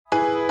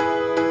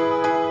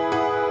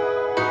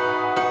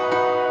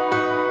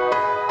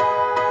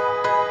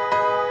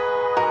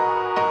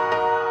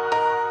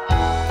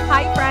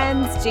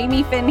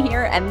Jamie Finn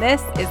here, and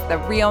this is the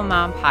Real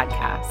Mom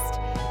Podcast.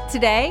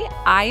 Today,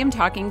 I am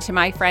talking to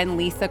my friend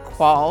Lisa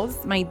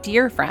Qualls, my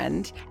dear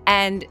friend,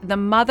 and the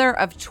mother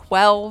of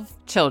 12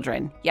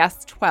 children.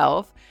 Yes,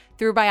 12.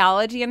 Through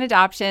biology and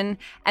adoption,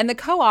 and the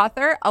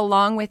co-author,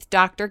 along with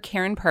Dr.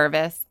 Karyn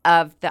Purvis,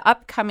 of the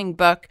upcoming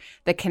book,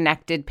 The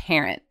Connected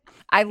Parent.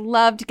 I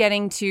loved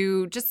getting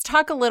to just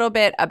talk a little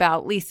bit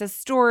about Lisa's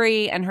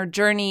story and her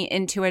journey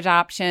into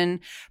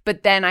adoption,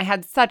 but then I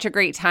had such a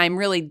great time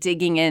really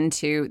digging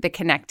into The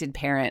Connected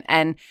Parent.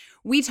 And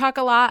we talk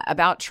a lot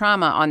about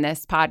trauma on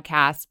this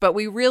podcast, but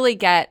we really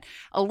get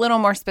a little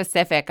more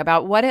specific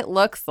about what it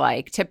looks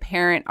like to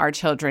parent our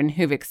children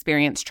who've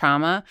experienced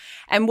trauma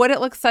and what it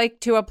looks like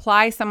to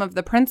apply some of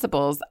the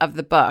principles of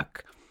the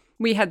book.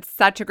 We had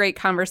such a great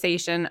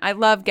conversation. I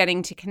love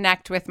getting to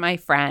connect with my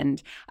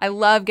friend. I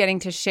love getting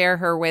to share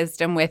her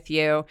wisdom with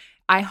you.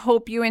 I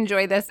hope you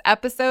enjoy this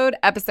episode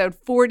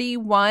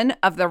 41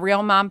 of the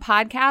Real Mom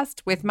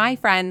Podcast with my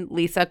friend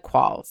Lisa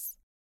Qualls.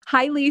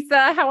 Hi,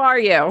 Lisa. How are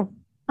you?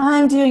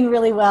 I'm doing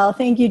really well.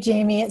 Thank you,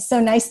 Jamie. It's so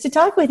nice to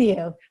talk with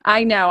you.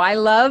 I know. I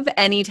love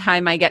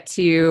anytime I get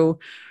to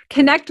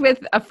connect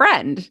with a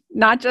friend,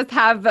 not just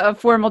have a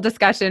formal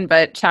discussion,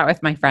 but chat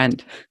with my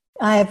friend.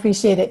 I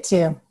appreciate it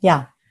too.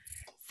 Yeah.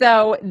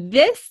 So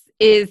this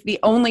is the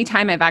only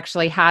time I've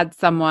actually had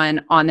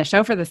someone on the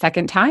show for the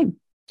second time.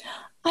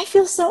 I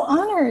feel so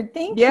honored.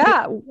 Thank you.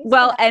 Yeah.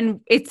 Well,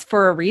 and it's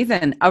for a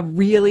reason, a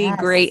really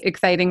great,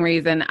 exciting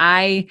reason.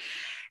 I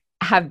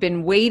have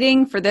been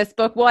waiting for this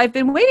book. Well, I've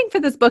been waiting for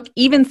this book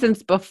even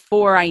since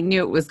before I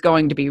knew it was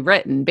going to be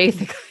written,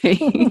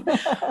 basically.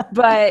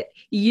 But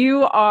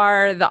you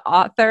are the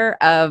author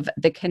of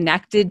The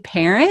Connected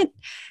Parent,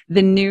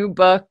 the new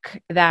book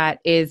that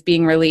is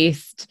being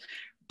released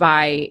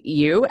by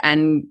you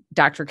and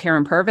Dr.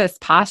 Karyn Purvis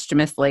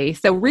posthumously.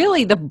 So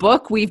really the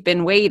book we've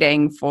been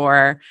waiting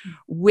for,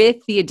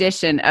 with the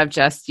addition of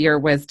just your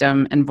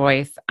wisdom and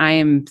voice. I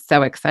am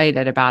so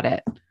excited about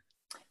it.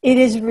 It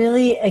is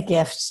really a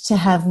gift to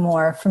have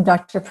more from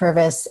Dr.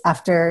 Purvis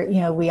after,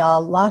 we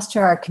all lost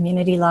her, our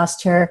community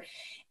lost her.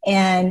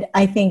 And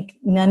I think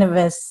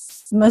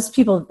most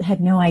people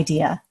had no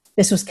idea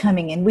this was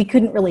coming, and we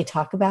couldn't really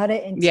talk about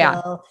it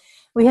until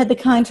we had the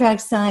contract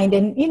signed.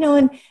 And,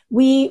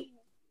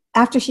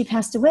 after she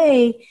passed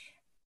away,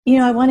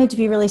 I wanted to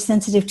be really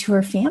sensitive to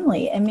her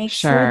family and make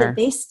sure that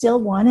they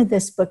still wanted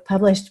this book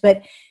published,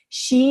 but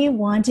she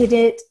wanted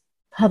it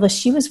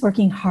published. She was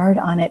working hard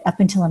on it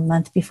up until a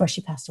month before she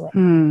passed away.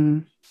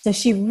 So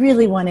she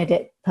really wanted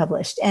it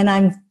published. And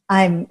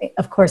I'm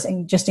of course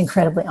just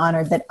incredibly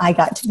honored that I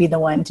got to be the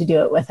one to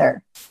do it with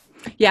her.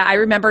 Yeah, I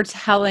remember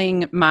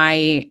telling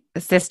my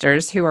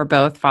sisters, who are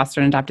both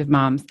foster and adoptive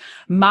moms,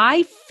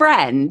 my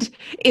friend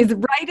is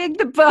writing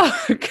the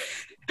book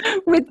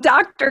with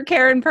Dr.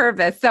 Karyn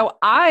Purvis. So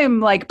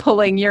I'm like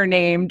pulling your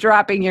name,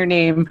 dropping your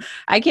name.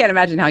 I can't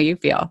imagine how you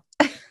feel.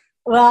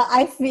 Well,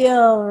 I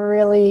feel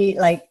really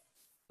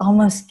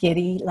almost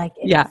giddy, like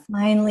it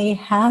finally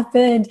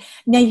happened.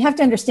 Now you have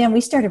to understand,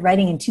 we started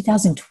writing in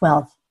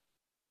 2012.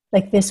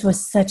 This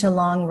was such a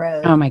long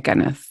road. Oh my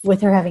goodness.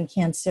 With her having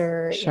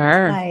cancer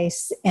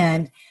twice,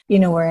 and,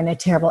 we're in a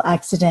terrible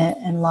accident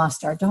and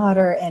lost our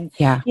daughter. And,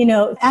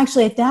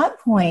 actually at that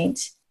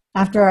point,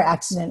 after our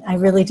accident, I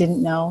really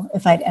didn't know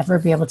if I'd ever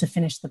be able to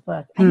finish the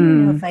book. I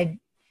didn't know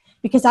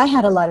because I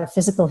had a lot of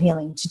physical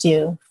healing to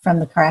do from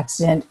the car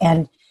accident,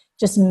 and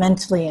just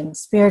mentally and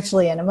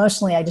spiritually and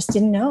emotionally, I just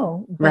didn't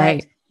know.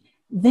 But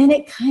then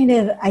it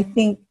I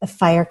think a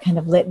fire kind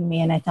of lit in me,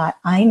 and I thought,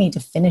 I need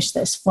to finish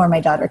this for my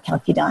daughter,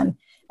 Kelki.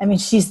 I mean,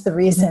 she's the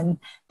reason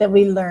that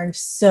we learned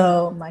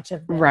so much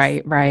of this.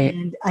 Right.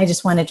 And I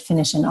just wanted to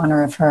finish in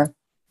honor of her.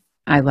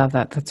 I love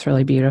that. That's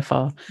really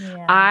beautiful.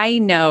 Yeah. I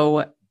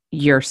know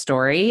your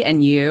story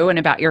and you and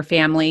about your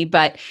family,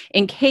 but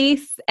in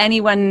case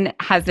anyone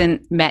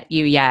hasn't met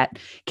you yet,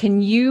 can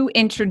you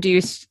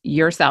introduce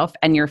yourself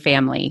and your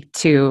family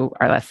to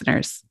our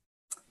listeners?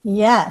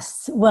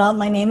 Yes. Well,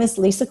 my name is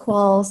Lisa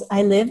Qualls.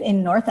 I live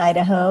in North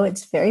Idaho.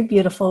 It's very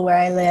beautiful where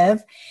I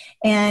live.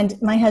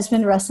 And my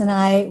husband, Russ, and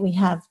I, we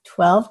have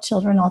 12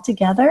 children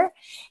altogether.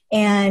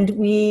 And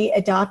we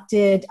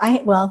adopted,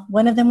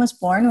 one of them was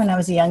born when I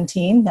was a young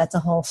teen. That's a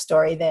whole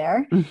story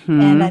there. Mm-hmm.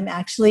 And I'm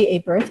actually a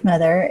birth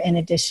mother in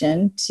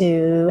addition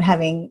to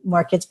having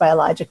more kids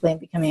biologically and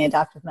becoming an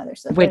adoptive mother.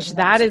 So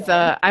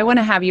I want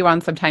to have you on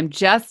sometime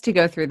just to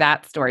go through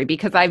that story,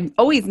 because I've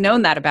always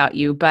known that about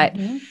you, but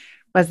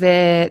was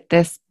it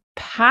this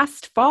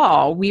past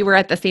fall, we were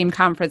at the same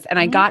conference, and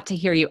I got to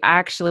hear you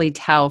actually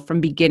tell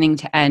from beginning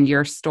to end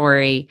your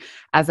story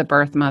as a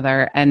birth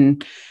mother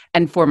and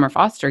former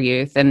foster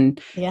youth.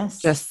 And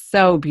just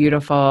so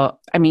beautiful.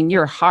 I mean,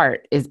 your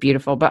heart is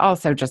beautiful, but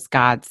also just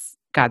God's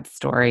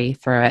story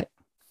through it.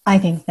 I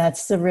think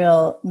that's the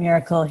real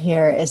miracle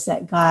here, is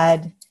that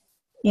God,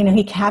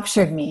 he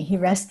captured me. He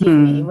rescued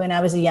me when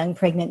I was a young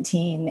pregnant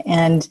teen,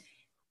 and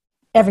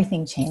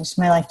everything changed.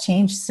 My life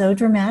changed so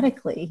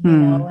dramatically,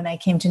 when I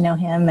came to know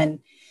him. And,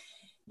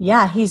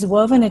 Yeah, he's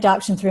woven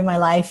adoption through my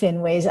life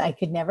in ways I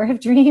could never have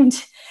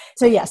dreamed.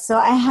 So yes, so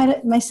I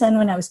had my son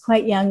when I was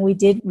quite young. We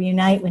did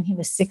reunite when he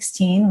was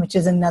 16, which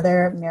is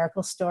another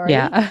miracle story.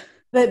 Yeah.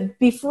 But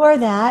before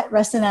that,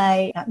 Russ and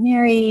I got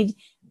married.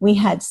 We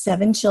had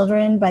 7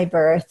 children by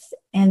birth.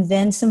 And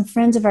then some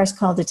friends of ours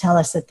called to tell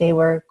us that they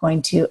were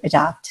going to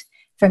adopt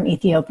from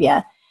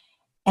Ethiopia.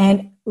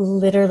 And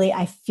literally,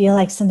 I feel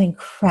like something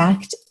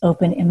cracked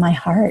open in my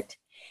heart.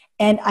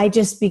 And I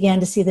just began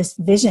to see this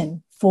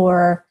vision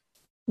for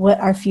what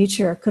our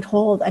future could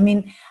hold. I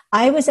mean,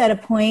 I was at a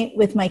point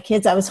with my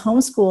kids, I was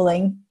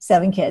homeschooling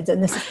 7 kids.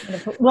 And this is kind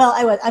of, well,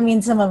 I was, I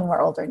mean, some of them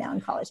are older now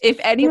in college. If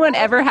anyone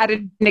ever had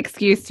an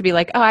excuse to be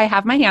like, oh, I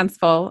have my hands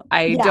full,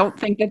 I don't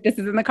think that this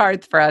is in the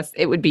cards for us,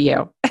 it would be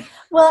you.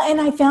 Well, and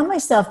I found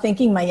myself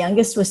thinking, my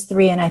youngest was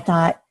 3, and I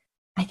thought,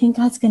 I think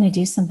God's going to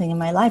do something in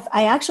my life.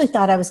 I actually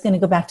thought I was going to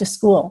go back to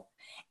school.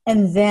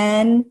 And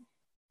then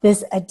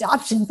this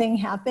adoption thing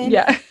happened.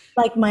 Yeah.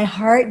 Like my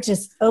heart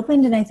just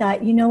opened, and I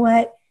thought, you know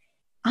what?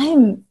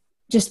 I'm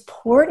just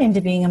poured into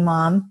being a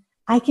mom.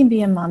 I can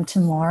be a mom to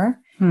more.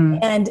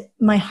 And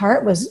my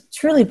heart was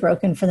truly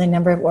broken for the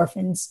number of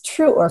orphans,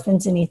 true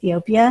orphans in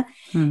Ethiopia.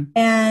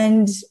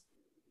 And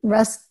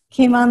Russ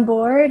came on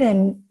board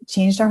and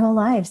changed our whole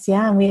lives.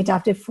 Yeah. And we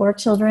adopted 4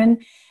 children.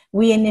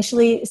 We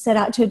initially set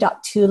out to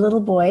adopt 2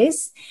 little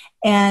boys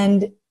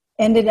and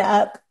ended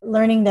up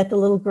learning that the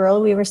little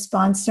girl we were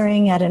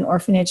sponsoring at an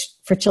orphanage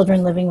for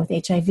children living with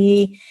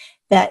HIV,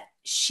 that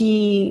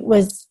she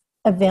was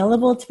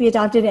available to be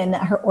adopted and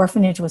that her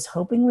orphanage was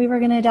hoping we were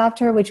going to adopt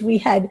her, which we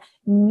had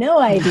no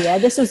idea.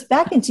 This was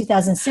back in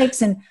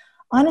 2006. And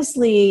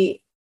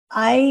honestly,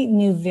 I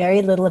knew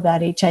very little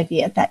about HIV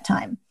at that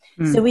time.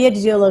 So we had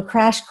to do a little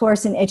crash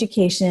course in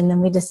education. And then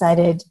we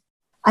decided,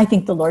 I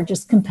think the Lord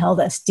just compelled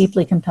us,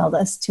 deeply compelled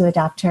us to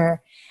adopt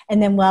her.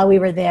 And then while we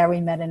were there, we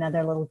met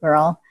another little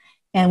girl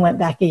and went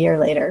back a year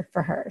later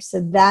for her.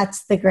 So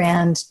that's the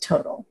grand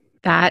total.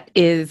 That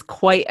is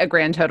quite a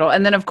grand total.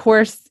 And then, of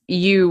course,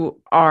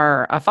 you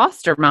are a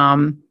foster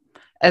mom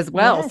as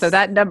well. Yes. So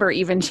that number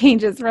even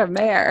changes from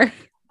there.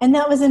 And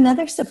that was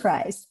another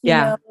surprise.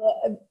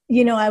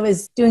 You know, I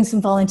was doing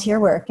some volunteer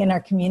work in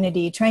our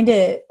community, trying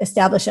to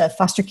establish a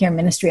foster care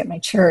ministry at my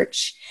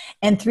church.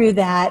 And through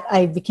that,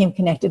 I became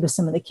connected with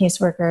some of the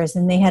caseworkers,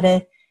 and they had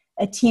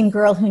a teen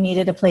girl who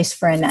needed a place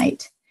for a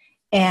night.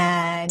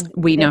 And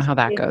we know how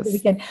that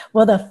goes.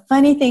 Well, the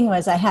funny thing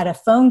was I had a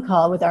phone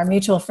call with our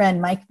mutual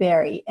friend, Mike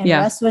Berry, and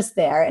Russ was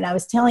there. And I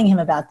was telling him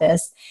about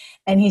this.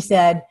 And he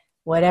said,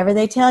 whatever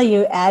they tell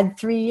you, add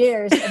 3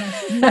 years. And I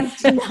said, Mike,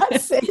 do not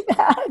say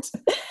that.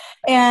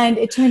 And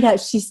it turned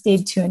out she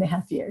stayed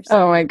 2.5 years.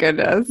 Oh my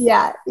goodness.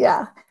 Yeah.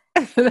 Yeah.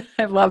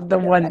 I love the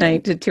 1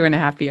 night to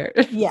 2.5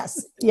 years.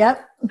 Yes.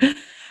 Yep.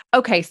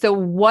 Okay. So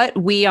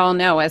what we all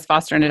know as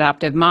foster and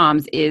adoptive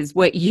moms is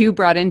what you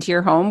brought into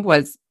your home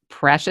was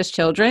precious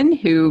children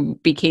who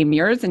became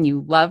yours and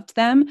you loved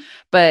them,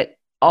 but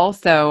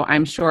also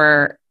I'm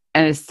sure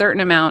a certain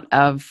amount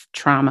of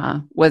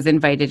trauma was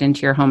invited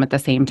into your home at the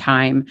same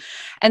time.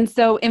 And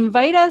so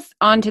invite us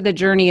onto the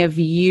journey of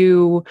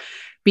you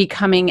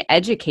becoming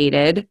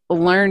educated,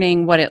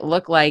 learning what it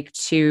looked like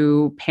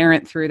to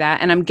parent through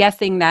that. And I'm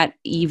guessing that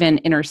even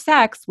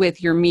intersects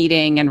with your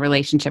meeting and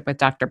relationship with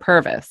Dr.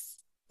 Purvis.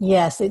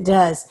 Yes, it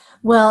does.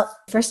 Well,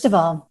 first of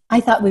all,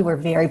 I thought we were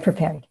very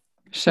prepared.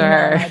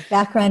 Sure. My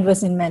background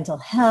was in mental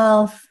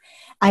health.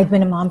 I'd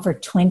been a mom for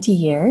 20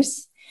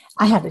 years.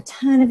 I had a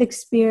ton of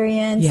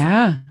experience.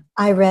 Yeah.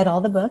 I read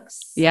all the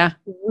books. Yeah.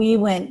 We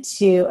went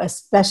to a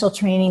special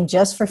training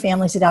just for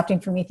families adopting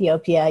from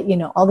Ethiopia,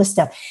 all this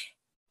stuff.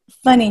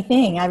 Funny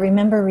thing, I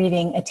remember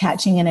reading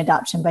Attaching an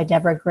Adoption by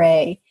Deborah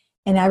Gray.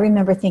 And I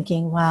remember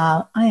thinking,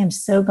 wow, I am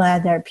so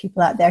glad there are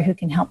people out there who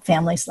can help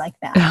families like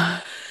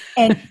that.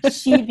 And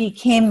she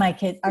became our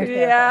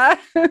therapist,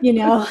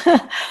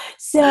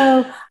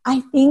 So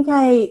I think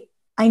I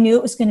knew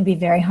it was going to be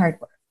very hard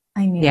work.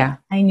 I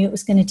knew it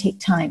was going to take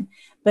time,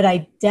 but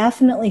I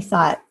definitely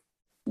thought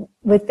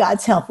with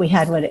God's help, we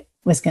had what it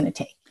was going to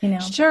take,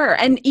 Sure.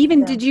 And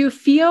even did you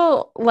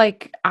feel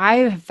like I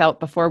have felt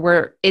before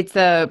where it's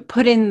a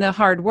put in the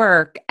hard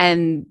work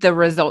and the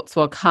results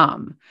will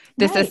come?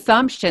 This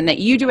assumption that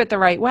you do it the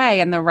right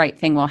way and the right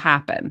thing will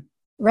happen.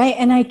 Right.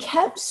 And I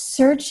kept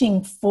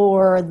searching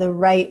for the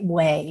right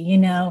way,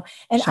 and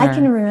I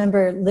can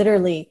remember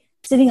literally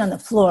sitting on the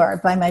floor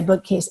by my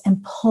bookcase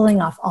and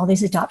pulling off all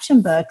these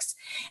adoption books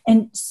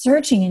and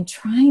searching and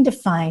trying to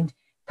find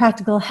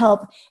practical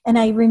help. And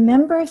I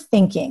remember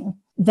thinking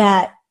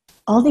that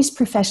all these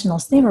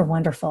professionals, they were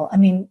wonderful. I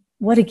mean,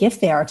 what a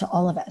gift they are to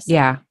all of us.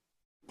 Yeah.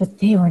 But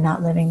they were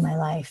not living my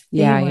life.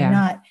 They were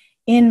not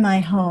in my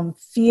home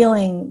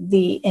feeling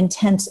the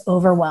intense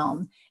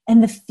overwhelm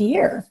and the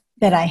fear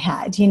that I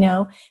had,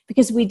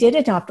 because we did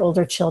adopt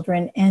older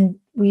children and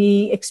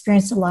we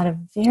experienced a lot of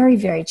very,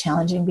 very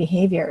challenging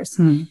behaviors.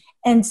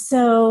 And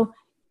so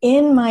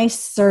in my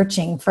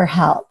searching for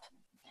help,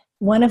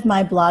 one of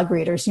my blog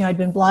readers, I'd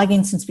been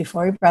blogging since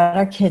before we brought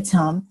our kids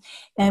home,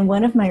 and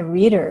one of my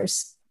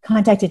readers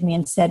contacted me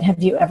and said,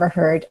 have you ever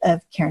heard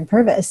of Karen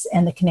Purvis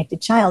and the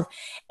Connected Child?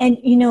 And,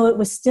 it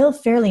was still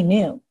fairly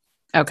new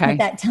at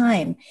that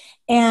time.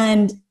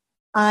 And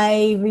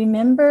I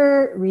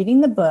remember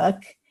reading the book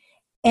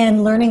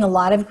and learning a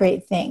lot of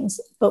great things.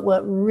 But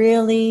what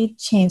really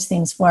changed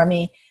things for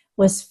me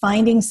was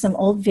finding some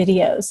old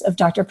videos of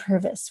Dr.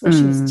 Purvis where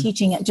she was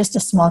teaching at just a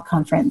small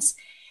conference.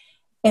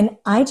 And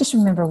I just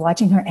remember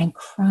watching her and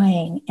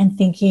crying and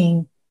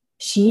thinking,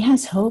 she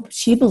has hope.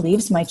 She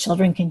believes my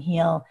children can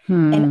heal.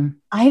 And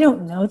I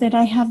don't know that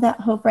I have that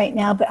hope right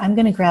now, but I'm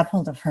going to grab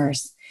hold of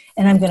hers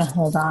and I'm going to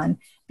hold on,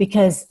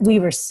 because we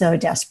were so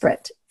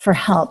desperate for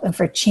help and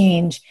for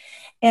change.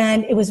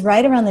 And it was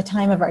right around the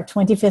time of our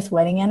 25th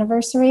wedding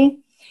anniversary.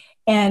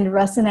 And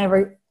Russ and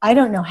I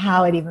don't know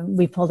how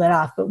we pulled it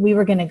off, but we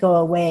were going to go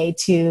away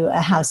to a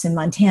house in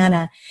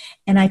Montana.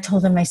 And I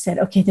told him, I said,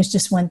 okay, there's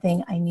just one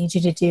thing I need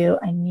you to do.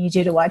 I need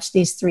you to watch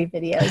these 3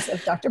 videos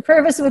of Dr.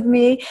 Purvis with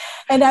me.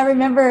 And I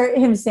remember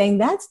him saying,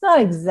 that's not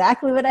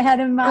exactly what I had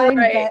in mind,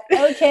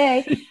 but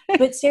okay.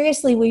 But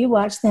seriously, we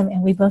watched them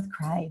and we both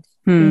cried,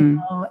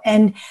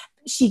 and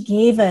she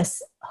gave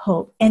us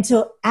hope. And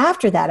so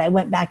after that, I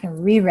went back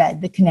and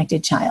reread The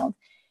Connected Child,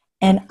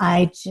 and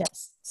I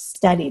just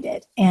studied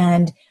it.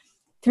 And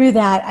through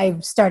that, I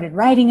started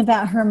writing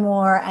about her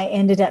more. I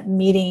ended up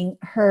meeting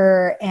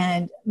her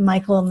and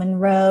Michael and Amy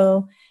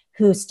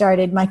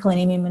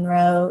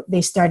Monroe.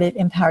 They started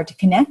Empowered to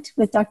Connect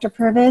with Dr.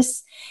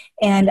 Purvis.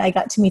 And I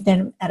got to meet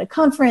them at a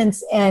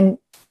conference, and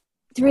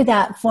through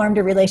that formed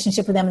a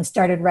relationship with them and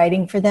started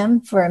writing for them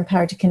for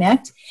Empowered to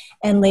Connect,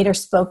 and later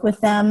spoke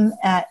with them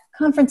at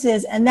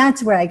conferences. And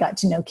that's where I got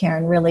to know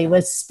Karen, really,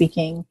 was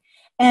speaking.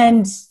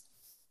 And,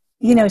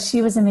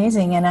 she was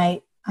amazing. And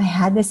I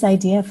had this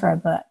idea for a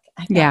book.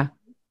 I thought,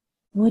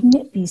 wouldn't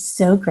it be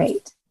so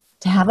great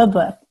to have a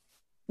book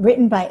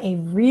written by a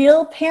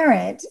real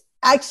parent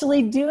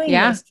actually doing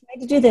this, trying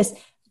to do this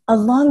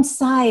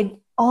alongside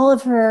all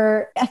of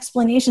her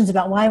explanations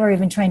about why we're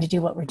even trying to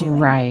do what we're doing.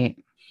 Right.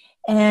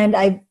 And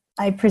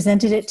I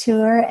presented it to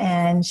her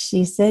and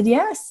she said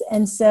yes.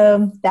 And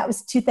so that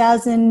was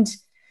 2000,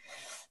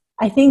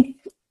 I think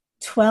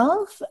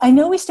 12. I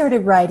know we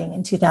started writing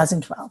in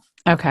 2012.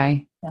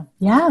 Okay. So,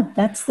 yeah,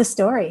 that's the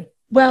story.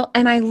 Well,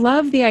 and I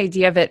love the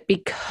idea of it,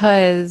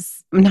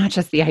 because not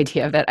just the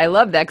idea of it, I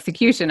love the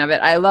execution of it.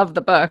 I love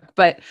the book,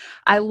 but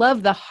I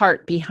love the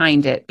heart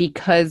behind it,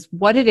 because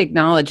what it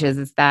acknowledges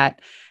is that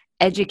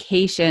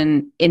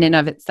education in and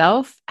of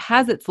itself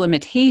has its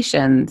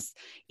limitations,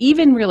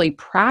 even really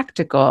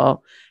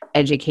practical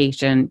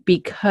education,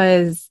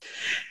 because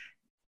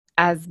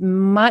as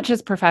much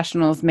as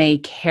professionals may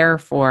care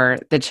for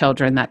the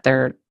children that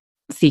they're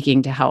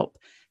seeking to help,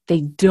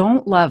 they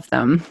don't love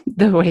them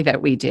the way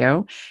that we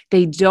do.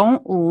 They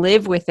don't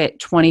live with it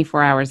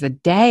 24 hours a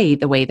day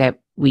the way that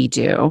we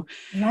do.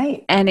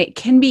 Right. And it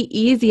can be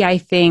easy, I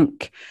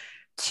think,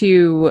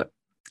 to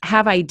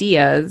have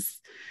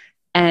ideas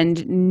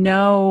and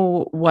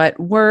know what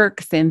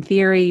works in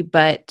theory,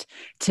 but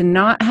to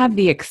not have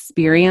the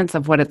experience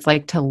of what it's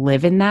like to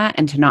live in that,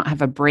 and to not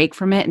have a break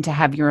from it, and to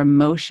have your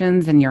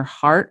emotions and your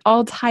heart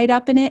all tied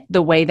up in it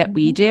the way that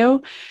we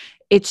do,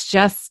 it's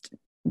just,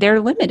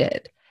 they're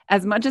limited.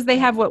 As much as they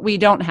have what we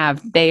don't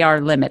have, they are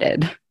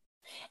limited.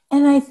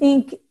 And I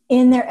think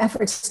in their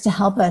efforts to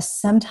help us,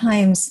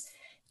 sometimes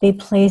they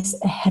place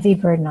a heavy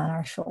burden on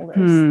our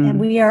shoulders. And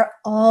we are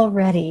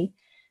already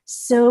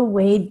so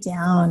weighed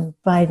down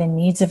by the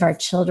needs of our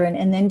children.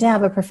 And then to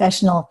have a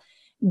professional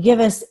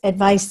give us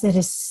advice that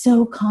is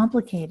so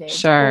complicated.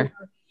 Sure.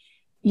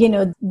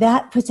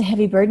 That puts a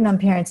heavy burden on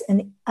parents. And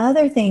the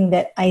other thing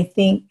that I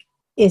think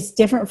is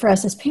different for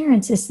us as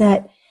parents is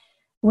that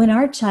when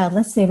our child,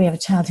 let's say we have a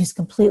child who's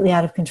completely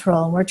out of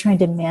control and we're trying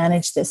to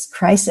manage this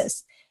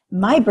crisis,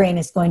 my brain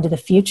is going to the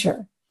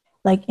future.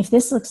 Like, if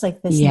this looks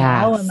like this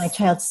now and my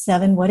child's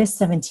 7, what is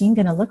 17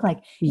 going to look like?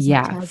 Is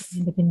my child going to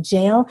end up in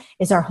jail?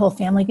 Is our whole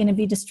family going to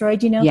be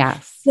destroyed?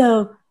 Yes.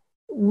 So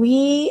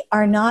we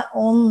are not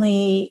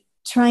only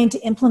trying to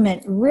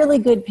implement really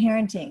good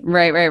parenting.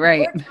 Right.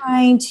 We're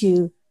trying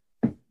to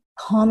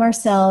calm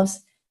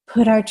ourselves,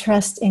 put our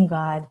trust in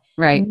God.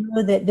 Right.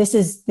 Know that this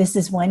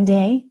is one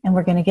day and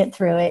we're going to get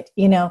through it,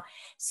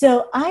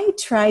 So I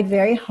tried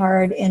very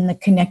hard in the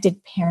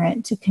Connected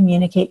Parent to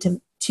communicate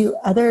to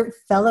other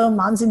fellow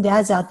moms and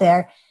dads out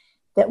there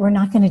that we're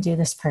not going to do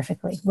this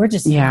perfectly. We're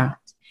just not.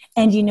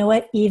 And you know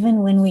what?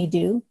 Even when we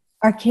do,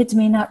 our kids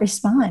may not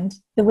respond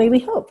the way we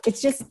hope.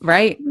 It's just,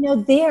 right.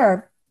 They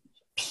are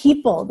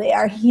people. They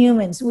are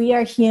humans. We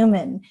are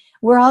human.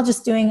 We're all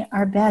just doing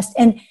our best.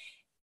 And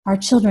our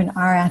children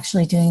are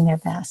actually doing their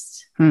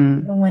best,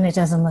 even when it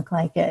doesn't look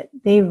like it.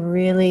 They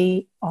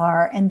really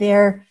are. And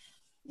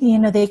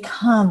they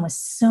come with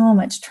so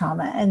much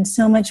trauma and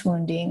so much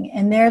wounding,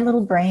 and their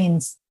little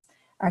brains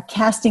are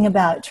casting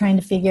about trying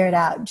to figure it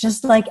out,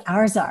 just like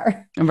ours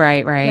are.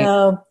 Right.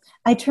 So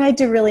I tried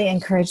to really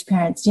encourage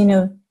parents,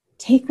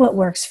 take what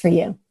works for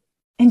you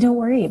and don't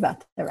worry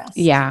about the rest.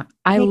 Yeah.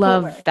 I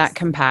love that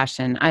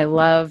compassion. I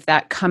love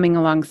that coming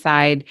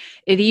alongside.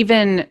 It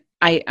even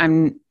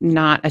I'm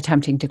not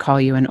attempting to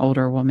call you an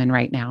older woman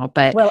right now,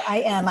 but well,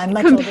 I am. I'm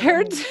much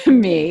compared older to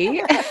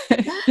me.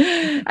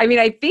 I mean,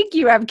 I think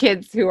you have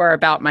kids who are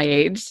about my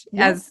age.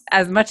 Yes.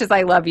 As much as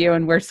I love you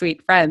and we're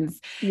sweet friends,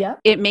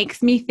 it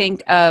makes me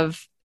think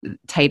of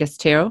Titus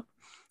 2.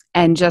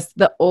 And just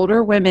the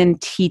older women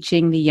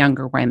teaching the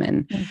younger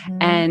women. Mm-hmm.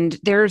 And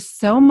there's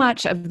so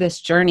much of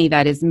this journey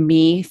that is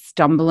me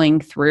stumbling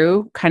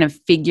through, kind of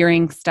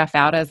figuring stuff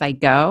out as I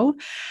go.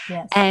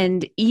 Yes.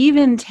 And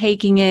even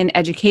taking in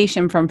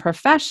education from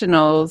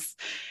professionals,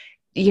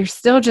 you're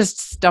still just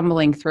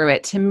stumbling through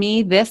it. To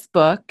me, this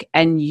book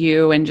and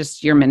you and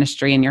just your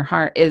ministry and your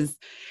heart is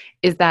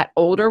that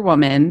older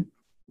woman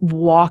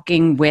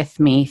walking with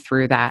me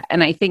through that.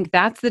 And I think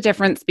that's the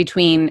difference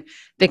between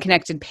The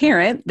Connected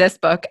Parent, this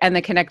book, and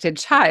The Connected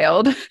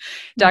Child,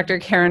 Dr.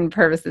 Karen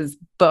Purvis's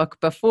book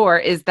before,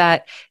 is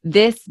that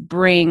this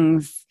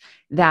brings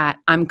that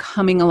I'm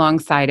coming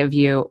alongside of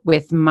you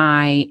with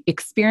my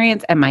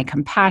experience and my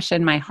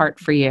compassion, my heart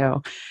for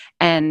you,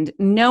 and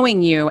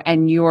knowing you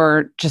and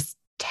your just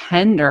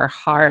tender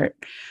heart.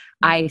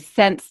 I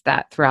sense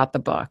that throughout the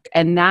book.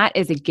 And that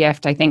is a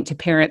gift, I think, to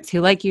parents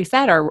who, like you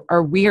said,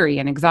 are weary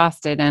and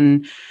exhausted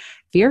and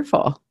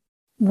fearful.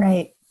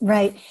 Right,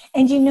 right.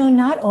 And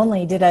not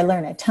only did I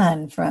learn a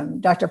ton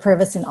from Dr.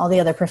 Purvis and all the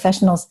other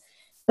professionals,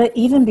 but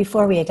even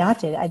before we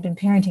adopted, I'd been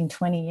parenting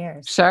 20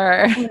 years.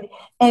 Sure.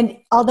 And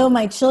although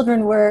my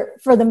children were,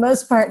 for the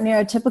most part,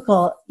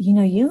 neurotypical,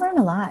 you learn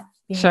a lot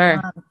being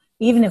a mom,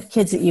 even of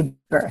kids that you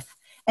birth.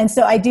 And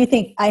so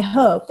I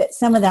hope that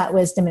some of that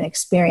wisdom and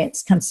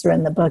experience comes through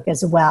in the book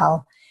as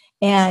well.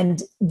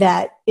 And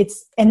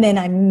then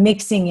I'm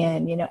mixing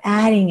in,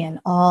 adding in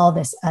all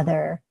this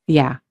other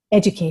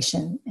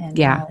education and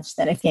knowledge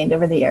that I've gained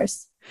over the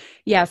years.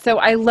 Yeah. So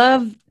I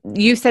love,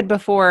 you said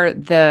before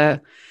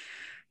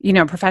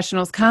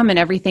professionals come and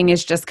everything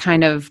is just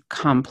kind of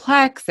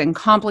complex and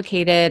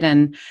complicated.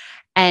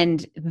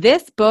 And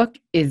this book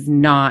is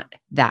not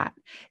that.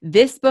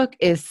 This book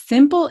is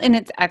simple in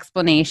its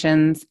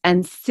explanations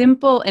and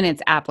simple in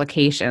its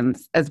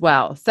applications as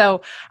well.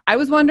 So I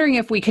was wondering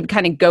if we could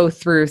kind of go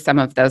through some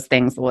of those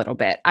things a little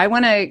bit. I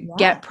want to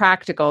get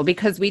practical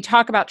because we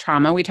talk about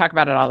trauma. We talk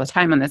about it all the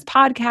time on this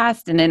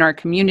podcast and in our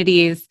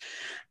communities.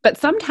 But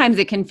sometimes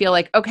it can feel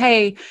like,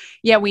 okay,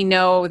 we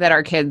know that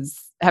our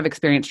kids have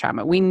experienced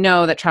trauma. We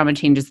know that trauma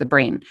changes the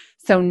brain.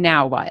 So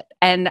now what?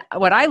 And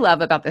what I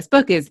love about this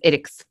book is it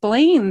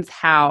explains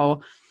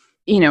how,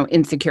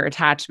 insecure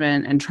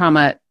attachment and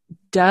trauma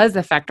does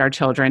affect our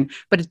children,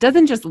 but it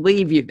doesn't just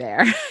leave you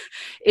there.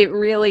 It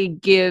really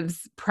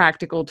gives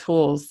practical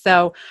tools.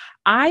 So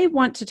I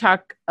want to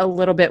talk a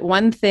little bit.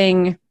 One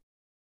thing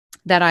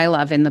that I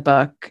love in the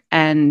book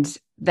and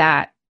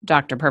that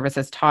Dr. Purvis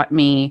has taught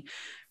me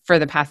for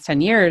the past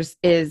 10 years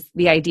is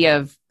the idea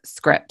of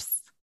scripts.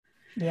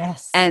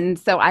 Yes. And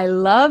so I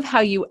love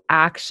how you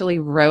actually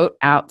wrote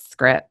out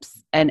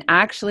scripts and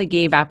actually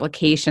gave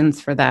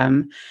applications for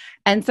them.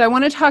 And so I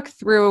want to talk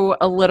through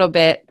a little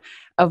bit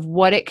of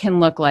what it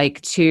can look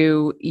like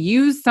to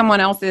use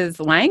someone else's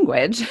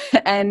language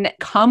and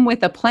come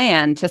with a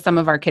plan to some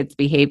of our kids'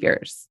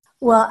 behaviors.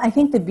 Well, I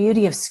think the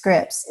beauty of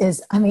scripts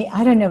is,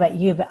 I don't know about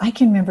you, but I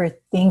can remember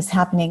things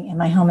happening in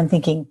my home and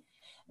thinking,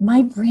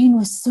 my brain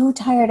was so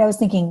tired. I was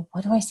thinking,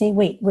 what do I say?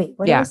 Wait,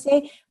 what did I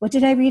say? What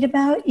did I read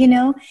about?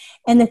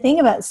 And the thing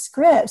about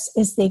scripts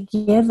is they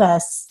give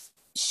us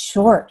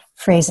short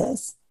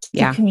phrases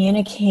to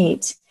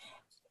communicate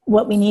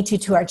what we need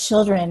to our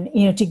children,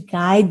 to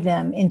guide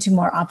them into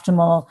more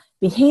optimal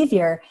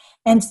behavior.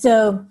 And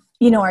so,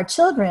 our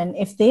children,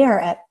 if they are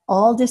at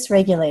all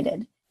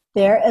dysregulated,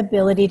 their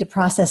ability to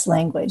process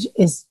language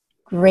is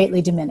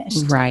greatly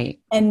diminished. Right.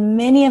 And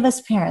many of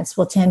us parents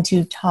will tend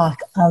to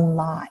talk a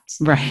lot.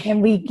 Right.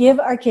 And we give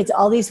our kids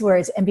all these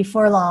words, and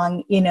before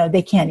long,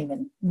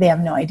 they have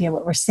no idea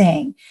what we're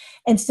saying.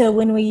 And so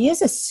when we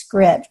use a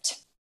script,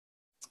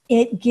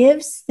 it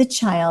gives the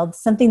child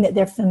something that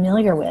they're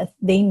familiar with.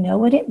 They know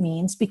what it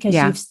means because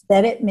you've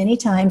said it many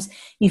times.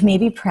 You've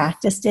maybe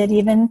practiced it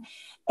even,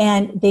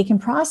 and they can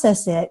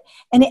process it.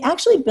 And it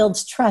actually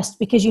builds trust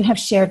because you have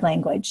shared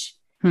language,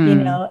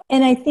 And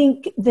I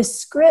think the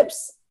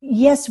scripts,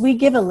 yes, we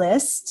give a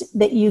list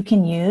that you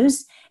can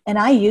use. And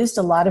I used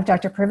a lot of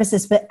Dr.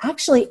 Purvis's, but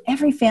actually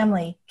every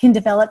family can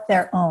develop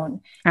their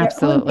own.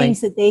 Absolutely. Their own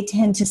things that they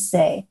tend to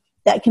say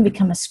that can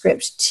become a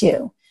script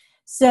too.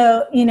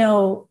 So,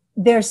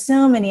 there's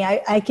so many.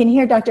 I can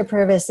hear Dr.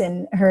 Purvis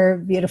in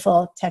her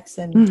beautiful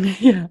Texan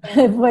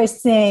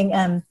voice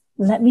saying,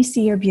 let me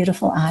see your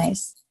beautiful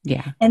eyes.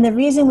 Yeah. And the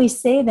reason we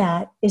say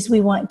that is we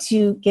want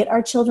to get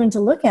our children to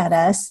look at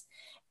us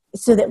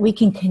so that we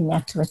can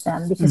connect with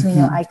them, because we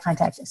know eye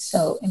contact is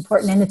so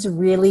important, and it's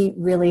really,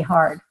 really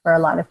hard for a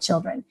lot of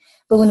children.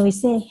 But when we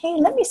say, hey,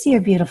 let me see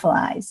your beautiful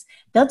eyes,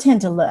 they'll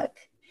tend to look.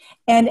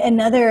 And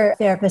another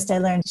therapist I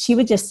learned, she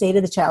would just say to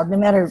the child, no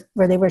matter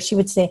where they were, she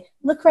would say,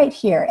 look right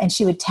here. And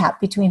she would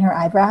tap between her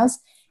eyebrows.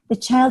 the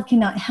child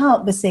cannot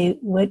help but say,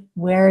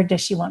 where does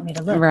she want me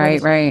to look?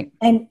 Right.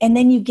 And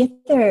then you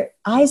get their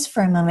eyes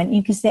for a moment.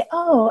 You can say,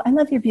 oh, I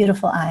love your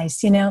beautiful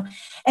eyes, you know?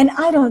 And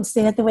I don't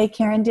say it the way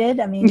Karen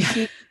did. I mean,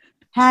 she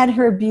had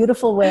her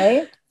beautiful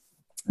way,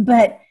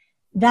 but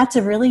that's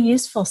a really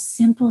useful,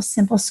 simple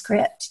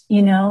script,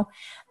 you know?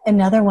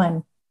 Another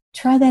one,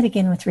 try that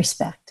again with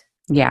respect.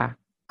 Yeah.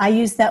 I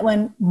use that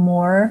one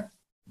more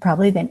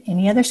probably than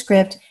any other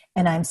script,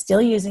 and I'm still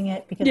using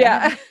it because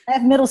I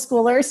have middle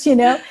schoolers, you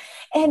know?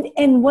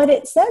 And what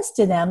it says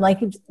to them,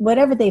 like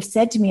whatever they've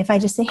said to me, if I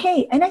just say,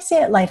 hey, and I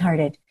say it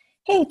lighthearted,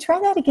 hey,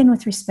 try that again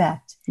with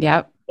respect.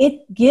 Yep.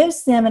 It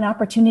gives them an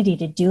opportunity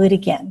to do it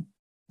again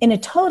in a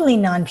totally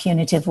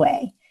non-punitive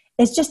way.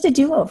 It's just a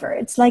do-over.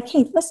 It's like,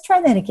 hey, let's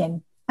try that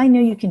again. I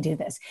know you can do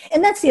this.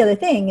 And that's the other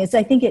thing is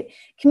I think it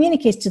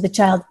communicates to the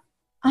child,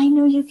 I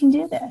know you can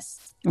do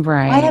this.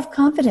 Right. I have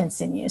confidence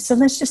in you. So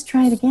let's just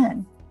try it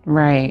again.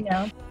 Right. You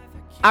know?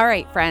 All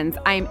right, friends,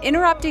 I'm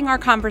interrupting our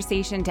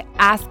conversation to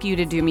ask you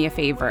to do me a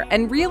favor.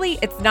 And really,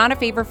 it's not a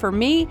favor for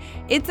me.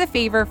 It's a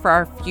favor for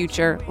our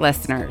future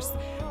listeners.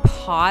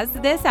 Pause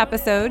this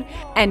episode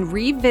and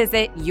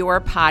revisit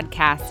your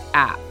podcast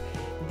app.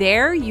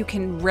 There you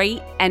can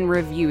rate and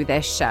review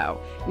this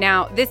show.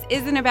 Now, this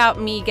isn't about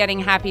me getting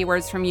happy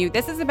words from you.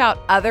 This is about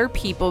other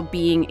people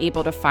being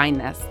able to find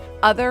this.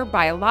 Other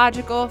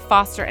biological,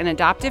 foster, and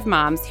adoptive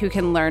moms who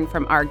can learn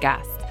from our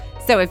guests.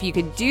 So if you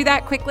could do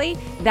that quickly,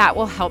 that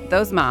will help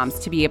those moms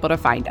to be able to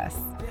find us.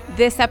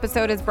 This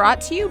episode is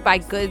brought to you by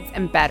Goods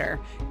and Better,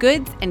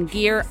 goods and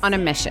gear on a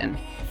mission.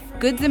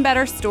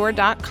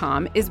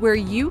 Goodsandbetterstore.com is where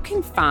you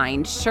can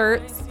find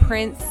shirts,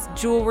 prints,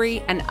 jewelry,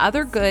 and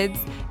other goods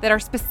that are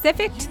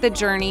specific to the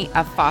journey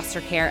of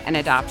foster care and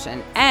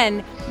adoption.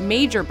 And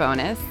major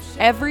bonus,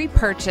 every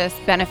purchase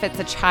benefits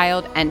a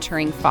child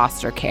entering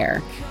foster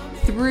care.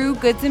 Through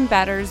Goods and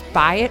Better's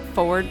Buy It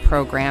Forward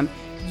program,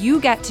 you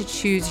get to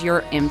choose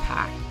your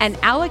impact and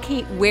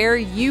allocate where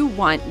you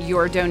want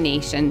your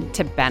donation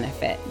to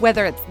benefit.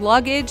 Whether it's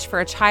luggage for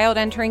a child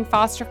entering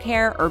foster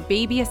care or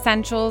baby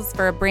essentials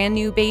for a brand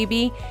new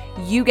baby,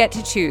 you get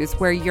to choose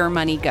where your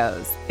money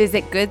goes.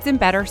 Visit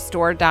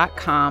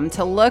goodsandbetterstore.com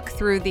to look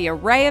through the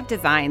array of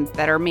designs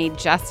that are made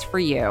just for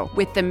you,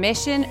 with the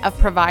mission of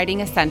providing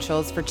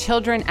essentials for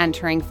children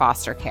entering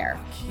foster care.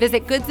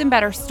 Visit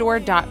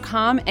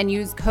goodsandbetterstore.com and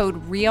use code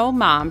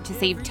REALMOM to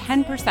save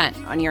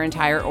 10% on your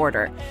entire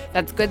order.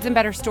 That's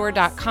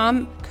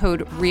goodsandbetterstore.com,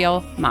 code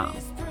REALMOM.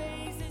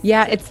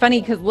 Yeah, it's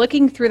funny because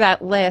looking through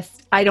that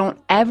list, I don't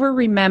ever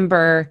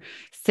remember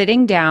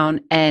sitting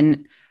down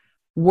and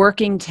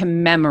working to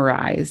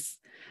memorize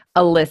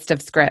a list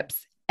of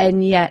scripts.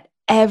 And yet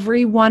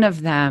every one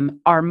of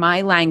them are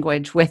my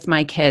language with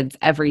my kids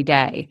every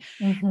day.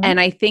 Mm-hmm. And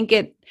I think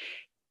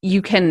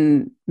you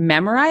can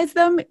memorize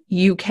them.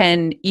 You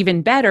can,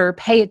 even better,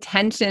 pay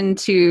attention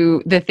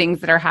to the things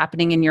that are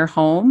happening in your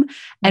home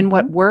and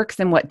what works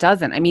and what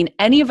doesn't. I mean,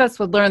 any of us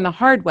would learn the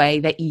hard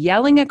way that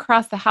yelling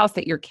across the house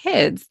at your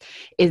kids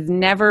is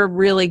never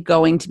really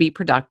going to be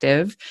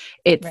productive.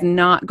 It's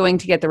not going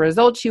to get the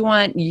results you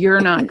want.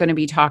 You're not going to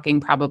be talking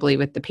probably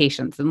with the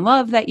patience and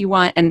love that you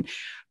want.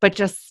 But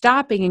just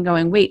stopping and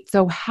going, wait,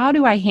 so how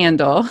do I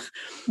handle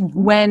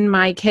when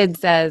my kid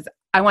says,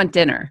 I want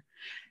dinner?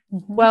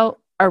 Well,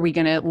 are we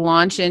going to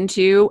launch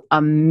into a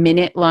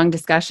minute-long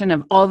discussion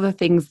of all the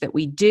things that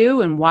we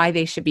do and why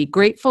they should be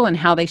grateful and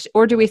how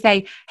or do we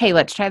say, hey,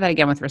 let's try that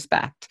again with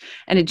respect?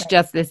 And it's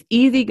just this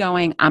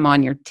easygoing, I'm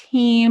on your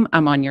team,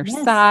 I'm on your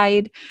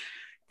side.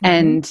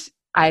 And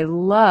I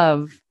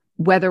love,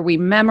 whether we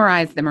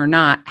memorize them or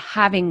not,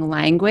 having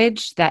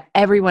language that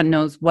everyone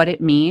knows what it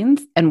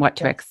means and what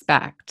to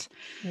expect.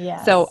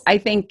 Yes. So I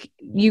think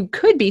you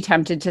could be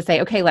tempted to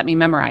say, okay, let me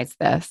memorize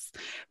this.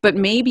 But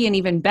maybe an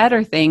even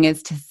better thing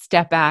is to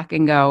step back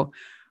and go,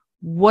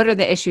 what are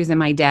the issues in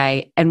my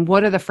day? And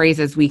what are the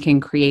phrases we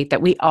can create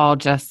that we all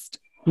just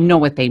know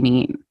what they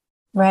mean?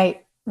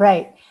 Right.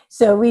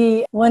 So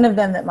one of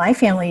them that my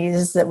family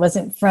uses that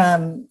wasn't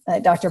from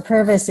Dr.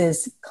 Purvis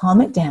is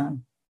calm it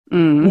down. You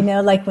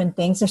know, like when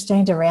things are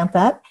starting to ramp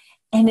up.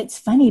 And it's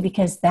funny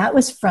because that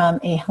was from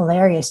a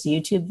hilarious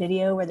YouTube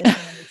video where this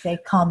woman would say,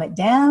 calm it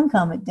down,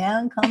 calm it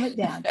down, calm it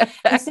down.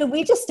 And so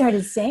we just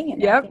started saying it.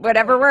 Yep,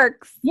 whatever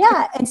works.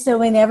 Yeah. And so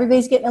when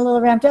everybody's getting a little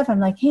ramped up, I'm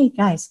like, hey,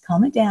 guys,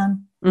 calm it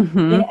down. You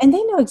know, and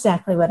they know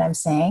exactly what I'm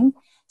saying.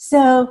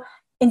 So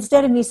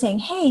instead of me saying,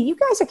 hey, you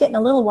guys are getting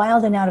a little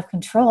wild and out of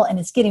control and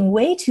it's getting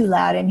way too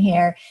loud in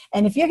here.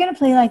 And if you're going to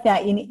play like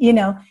that, you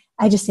know,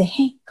 I just say,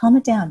 hey, calm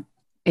it down.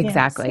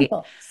 Exactly.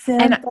 Yeah,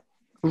 simple.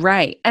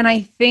 And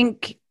I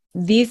think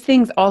these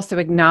things also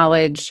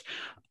acknowledge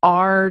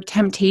our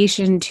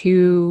temptation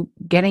to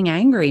getting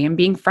angry and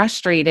being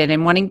frustrated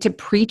and wanting to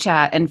preach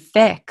at and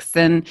fix.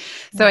 And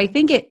so I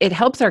think it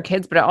helps our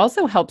kids, but it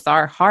also helps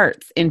our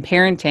hearts in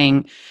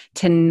parenting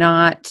to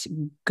not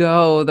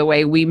go the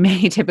way we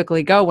may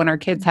typically go when our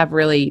kids have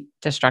really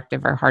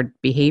destructive or hard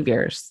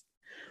behaviors.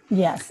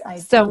 Yes, I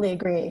totally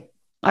agree.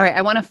 All right,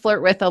 I want to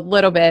flirt with a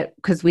little bit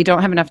because we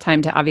don't have enough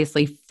time to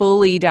obviously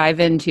fully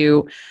dive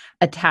into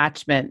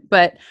attachment.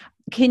 But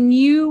can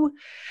you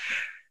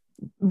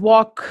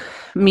walk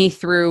me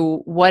through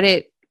what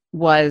it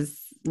was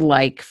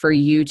like for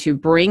you to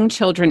bring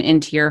children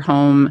into your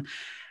home?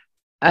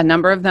 A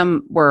number of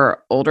them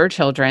were older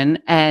children,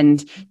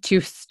 and to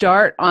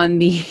start on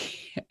the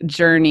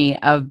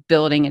journey of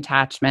building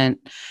attachment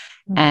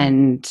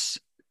and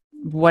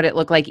what it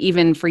looked like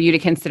even for you to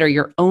consider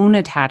your own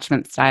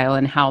attachment style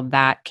and how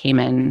that came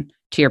in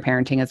to your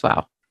parenting as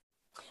well.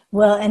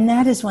 Well, and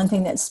that is one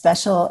thing that's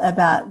special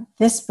about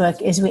this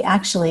book is we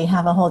actually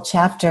have a whole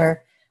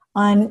chapter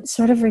on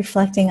sort of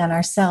reflecting on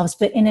ourselves,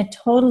 but in a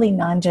totally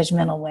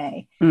non-judgmental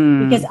way.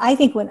 Because I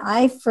think when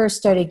I first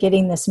started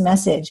getting this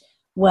message,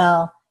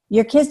 well,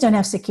 your kids don't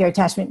have secure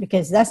attachment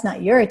because that's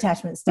not your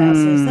attachment style.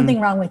 So there's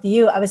something wrong with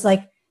you. I was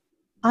like,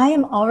 I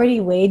am already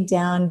weighed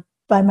down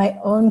by my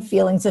own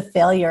feelings of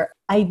failure.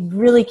 I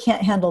really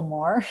can't handle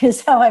more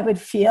is how I would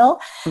feel.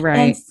 Right.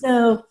 And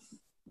so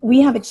we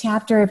have a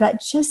chapter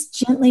about just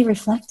gently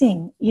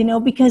reflecting,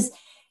 because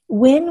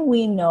when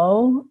we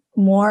know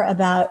more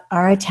about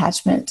our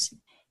attachment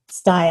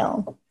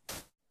style,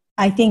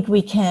 I think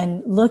we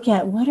can look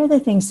at what are the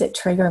things that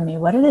trigger me?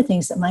 What are the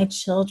things that my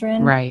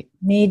children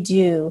may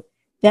do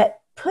that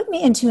put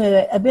me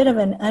into a bit of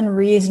an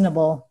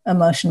unreasonable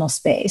emotional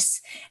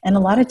space? And a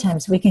lot of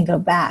times we can go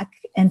back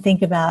and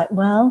think about,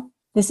 well,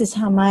 this is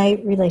how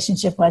my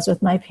relationship was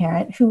with my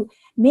parent who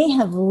may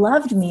have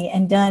loved me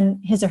and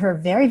done his or her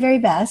very, very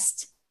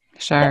best.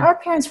 Sure. But our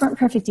parents weren't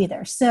perfect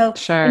either. So,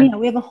 sure.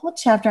 We have a whole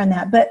chapter on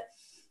that. But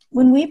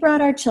when we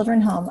brought our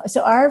children home,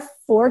 so our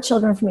 4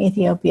 children from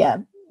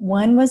Ethiopia,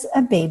 one was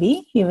a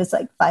baby. He was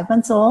like 5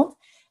 months old.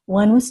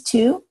 One was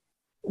 2.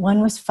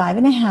 One was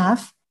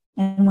 5.5.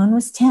 And one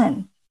was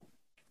 10.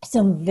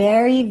 So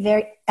very,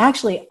 very,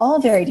 actually all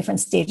very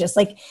different stages.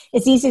 Like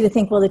it's easy to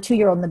think, well, the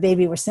 2-year-old and the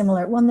baby were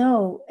similar. Well,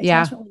 no,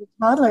 attachment with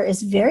a toddler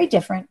is very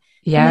different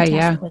from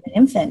attachment with an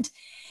infant.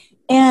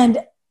 And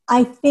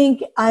I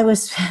think I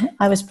was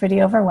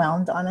pretty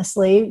overwhelmed,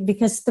 honestly,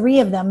 because 3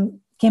 of them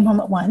came home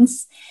at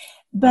once.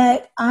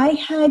 But I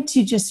had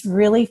to just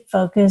really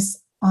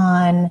focus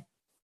on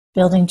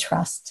building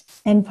trust.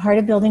 And part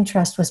of building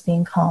trust was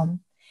being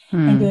calm.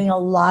 And doing a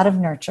lot of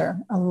nurture,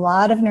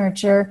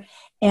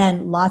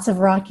 and lots of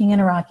rocking in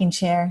a rocking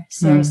chair.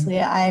 Seriously,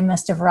 I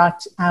must have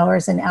rocked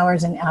hours and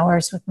hours and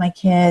hours with my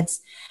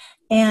kids.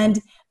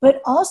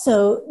 But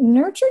also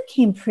nurture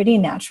came pretty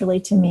naturally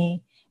to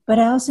me, but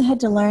I also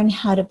had to learn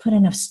how to put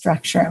enough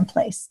structure in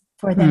place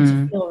for them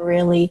to feel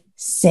really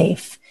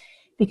safe.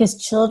 Because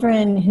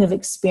children who have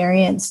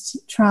experienced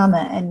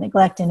trauma and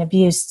neglect and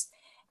abuse,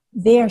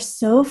 they are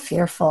so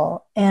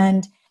fearful.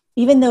 And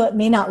even though it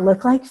may not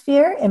look like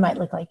fear, it might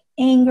look like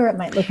anger. It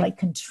might look like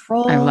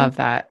control. I love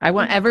that. I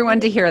want everyone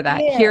to hear that.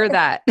 Hear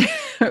that.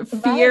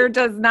 Fear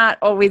does not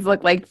always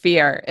look like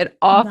fear. It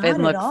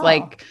often looks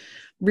like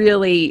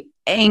really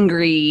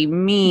angry,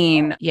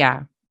 mean.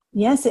 Yeah.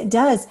 Yes, it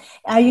does.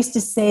 I used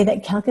to say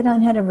that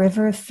Calcadon had a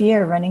river of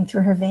fear running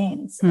through her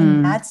veins.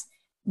 And that's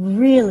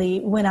really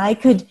when I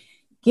could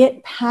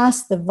get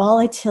past the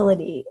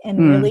volatility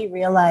and really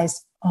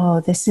realize, oh,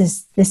 this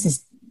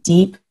is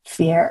deep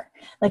fear.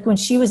 Like when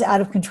she was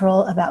out of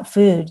control about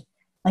food,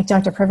 like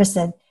Dr. Purvis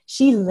said,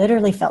 she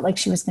literally felt like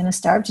she was going to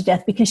starve to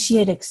death because she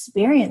had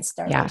experienced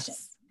starvation.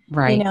 Yes,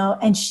 right.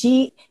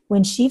 And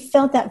when she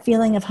felt that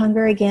feeling of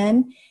hunger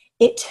again,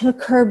 it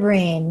took her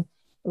brain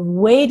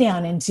way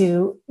down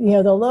into,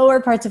 the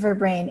lower parts of her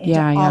brain into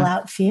all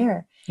out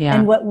fear. Yeah.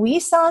 And what we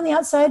saw on the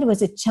outside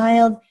was a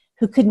child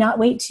who could not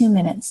wait 2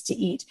 minutes to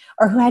eat,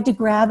 or who had to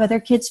grab other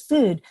kids'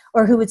 food,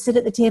 or who would sit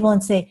at the table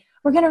and say,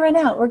 we're going to run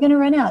out,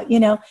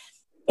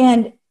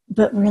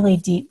 but really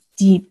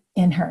deep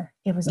in her,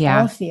 it was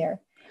all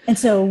fear. And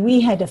so we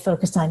had to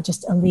focus on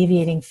just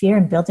alleviating fear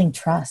and building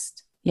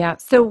trust. Yeah.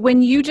 So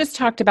when you just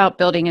talked about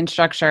building in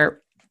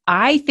structure,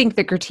 I think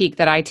the critique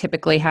that I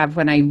typically have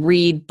when I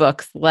read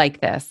books like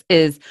this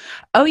is,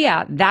 oh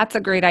yeah, that's a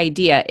great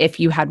idea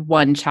if you had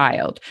 1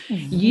 child.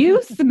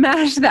 You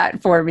smashed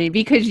that for me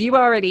because you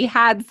already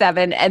had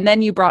 7 and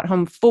then you brought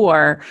home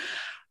 4.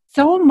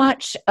 So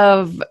much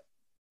of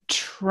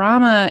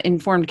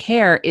trauma-informed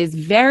care is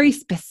very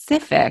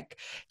specific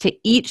to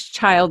each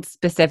child's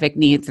specific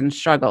needs and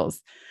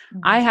struggles.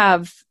 I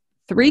have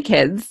 3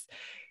 kids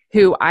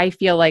who I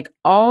feel like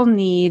all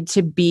need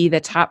to be the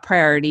top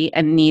priority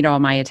and need all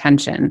my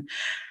attention.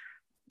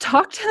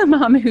 Talk to the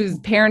mom who's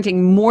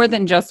parenting more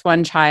than just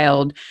 1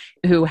 child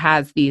who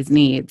has these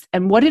needs.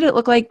 And what did it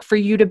look like for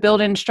you to build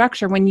in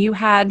structure when you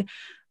had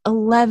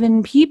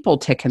 11 people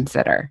to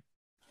consider?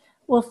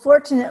 Well,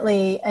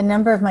 fortunately, a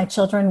number of my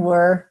children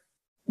were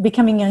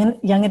becoming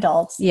young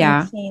adults,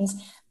 teens,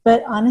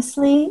 but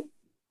honestly,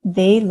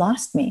 they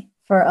lost me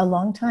for a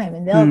long time.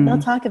 And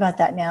they'll talk about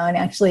that now. And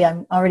actually,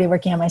 I'm already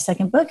working on my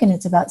 2nd book, and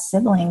it's about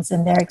siblings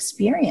and their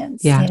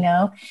experience,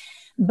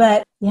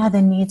 But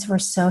the needs were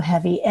so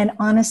heavy. And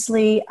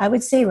honestly, I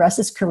would say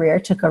Russ's career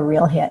took a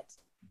real hit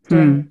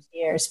during those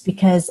years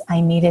because I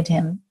needed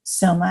him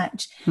so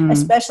much,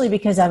 especially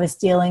because I was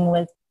dealing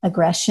with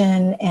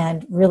aggression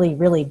and really,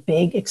 really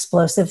big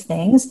explosive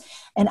things.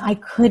 And I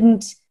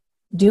couldn't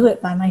do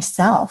it by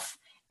myself.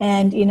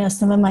 And,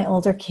 some of my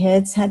older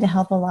kids had to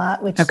help a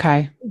lot, which,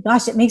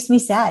 gosh, it makes me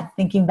sad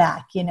thinking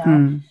back,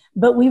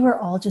 but we were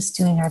all just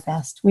doing our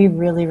best. We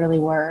really, really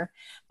were.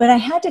 But I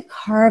had to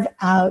carve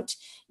out,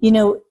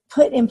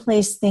 put in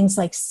place things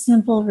like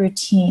simple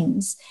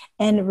routines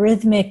and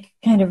rhythmic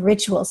kind of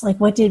rituals. Like,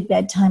 what did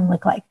bedtime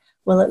look like?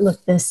 Well, it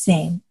looked the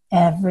same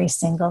every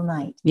single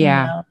night.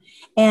 Yeah.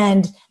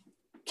 And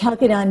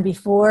Calcadon,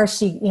 before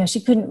she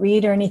couldn't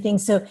read or anything.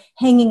 So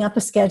hanging up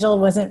a schedule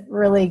wasn't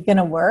really going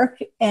to work.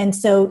 And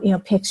so,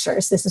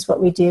 pictures, this is what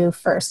we do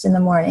first in the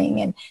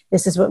morning. And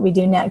this is what we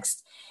do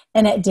next.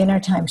 And at dinner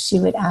time, she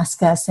would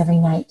ask us every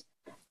night,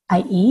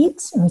 I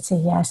eat? And we'd say,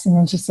 yes. And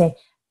then she'd say,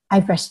 I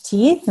brush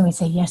teeth. And we'd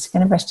say, yes, we're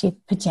going to brush teeth.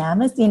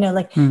 Pajamas,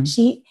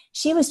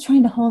 she was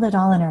trying to hold it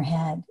all in her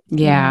head.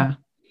 Yeah.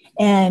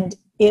 And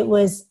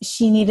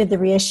she needed the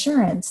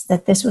reassurance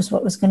that this was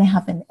what was going to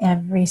happen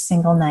every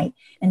single night,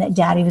 and that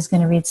Daddy was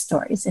going to read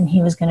stories and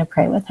he was going to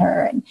pray with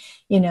her. And,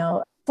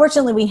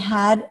 fortunately we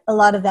had a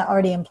lot of that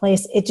already in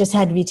place. It just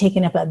had to be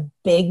taken up a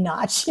big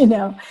notch,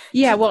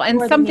 Yeah. Well,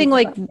 and something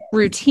like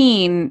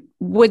routine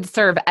would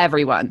serve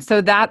everyone.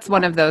 So that's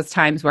one of those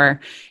times where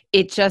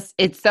it's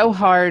so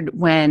hard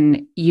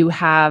when you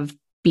have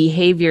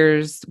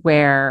behaviors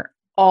where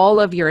all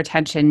of your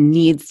attention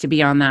needs to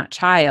be on that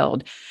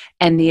child.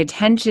 And the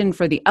attention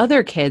for the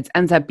other kids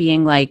ends up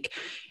being like,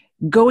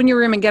 go in your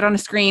room and get on a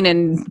screen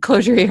and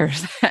close your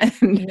ears.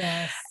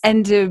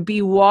 And to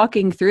be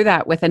walking through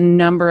that with a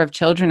number of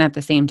children at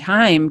the same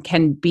time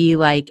can be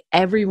like,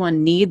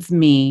 everyone needs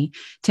me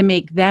to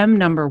make them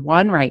number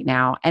one right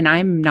now. And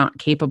I'm not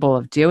capable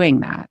of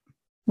doing that.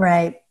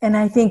 Right. And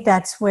I think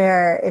that's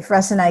where, if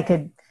Russ and I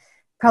could,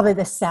 probably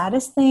the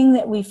saddest thing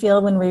that we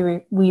feel when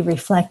we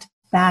reflect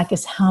back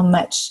is how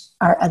much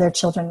our other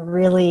children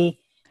really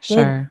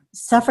did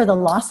suffer the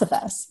loss of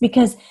us.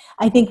 Because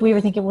I think we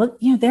were thinking, well,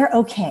 they're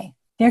okay.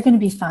 They're going to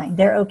be fine.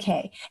 They're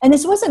okay. And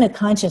this wasn't a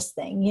conscious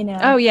thing,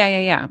 Oh,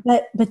 yeah.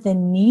 But the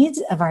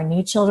needs of our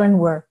new children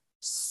were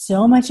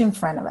so much in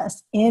front of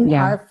us, in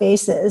our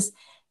faces,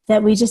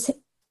 that we just,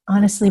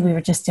 honestly, we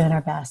were just doing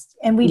our best.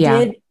 And we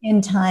did,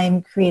 in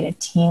time, create a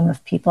team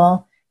of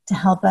people to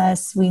help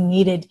us.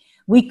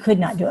 We could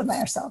not do it by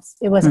ourselves.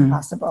 It wasn't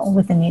possible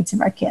with the needs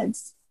of our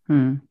kids.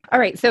 All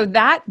right. So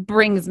that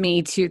brings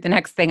me to the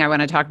next thing I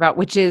want to talk about,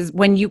 which is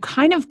when you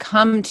kind of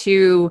come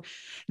to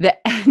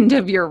the end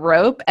of your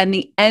rope and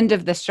the end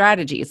of the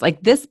strategies.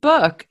 Like, this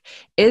book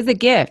is a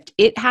gift.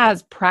 It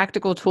has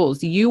practical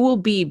tools. You will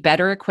be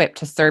better equipped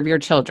to serve your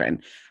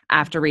children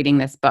after reading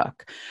this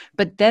book.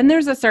 But then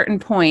there's a certain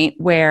point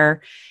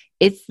where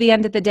it's the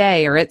end of the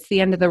day or it's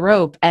the end of the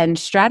rope, and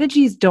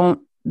strategies don't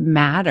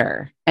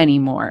matter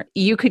anymore.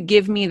 You could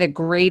give me the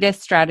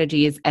greatest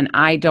strategies and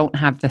I don't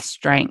have the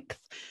strength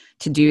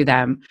to do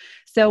them.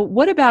 So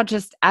what about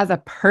just as a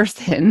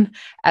person,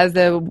 as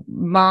a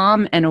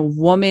mom and a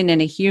woman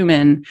and a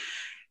human,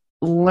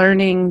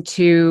 learning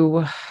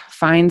to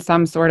find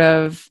some sort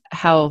of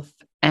health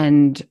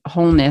and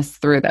wholeness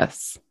through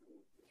this?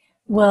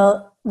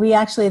 Well,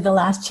 the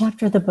last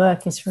chapter of the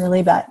book is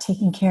really about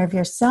taking care of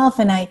yourself.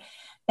 And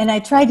I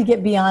tried to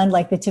get beyond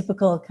like the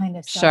typical kind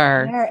of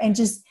self-care and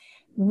just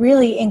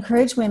really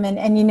encourage women.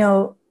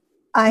 And,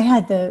 I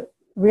had the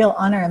real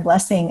honor and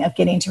blessing of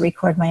getting to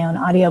record my own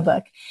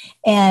audiobook.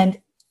 And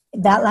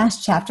that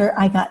last chapter,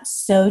 I got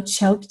so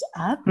choked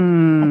up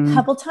a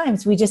couple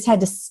times. We just had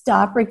to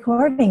stop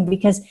recording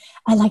because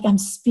I'm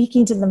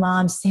speaking to the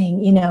mom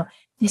saying,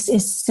 this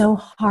is so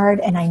hard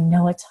and I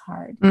know it's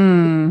hard,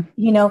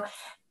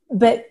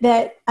 but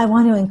that I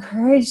want to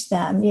encourage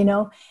them,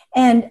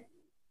 and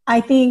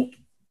I think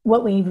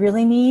what we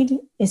really need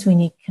is we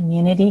need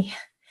community,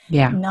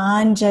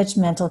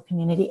 non-judgmental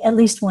community, at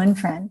least one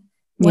friend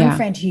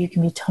who you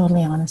can be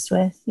totally honest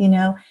with,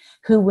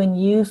 who, when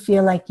you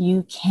feel like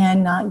you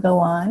cannot go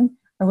on,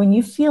 or when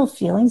you feel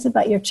feelings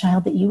about your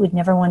child that you would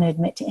never want to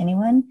admit to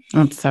anyone.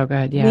 That's so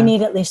good. Yeah. We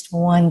need at least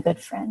one good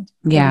friend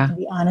that we can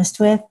be honest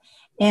with.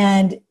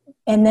 And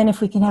then if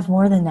we can have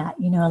more than that,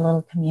 a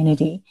little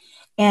community.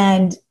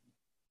 And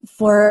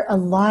for a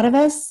lot of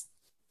us,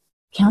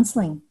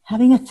 counseling,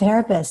 having a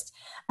therapist.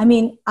 I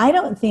mean, I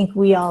don't think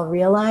we all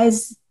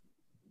realize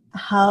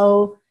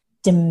how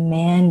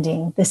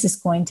demanding this is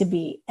going to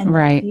be and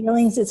the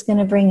feelings it's going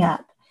to bring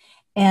up.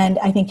 And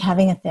I think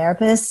having a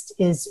therapist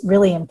is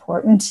really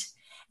important.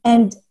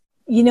 And,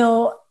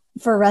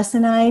 for Russ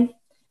and I,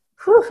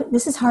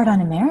 this is hard on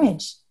a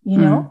marriage,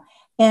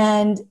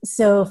 And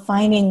so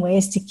finding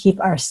ways to keep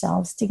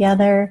ourselves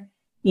together,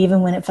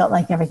 even when it felt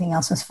like everything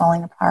else was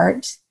falling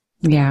apart.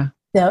 Yeah.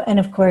 So, and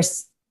of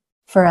course,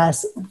 for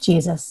us,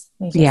 Jesus.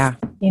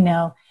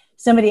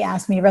 Somebody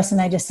asked me, Russ and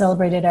I just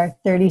celebrated our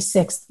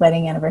 36th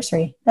wedding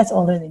anniversary. That's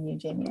older than you,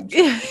 Jamie.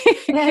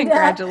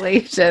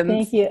 Congratulations.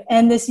 Thank you.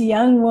 And this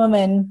young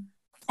woman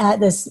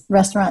at this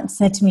restaurant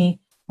said to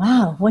me,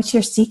 wow, what's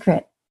your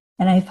secret?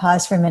 And I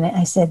paused for a minute.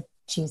 I said,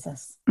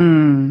 Jesus.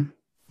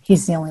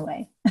 He's the only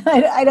way.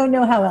 I don't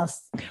know how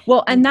else.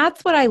 Well, and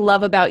that's what I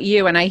love about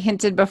you. And I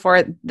hinted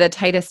before the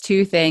Titus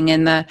 2 thing,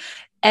 and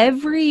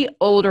every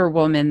older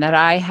woman that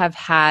I have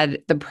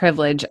had the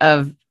privilege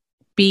of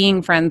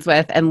being friends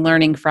with and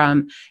learning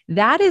from,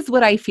 that is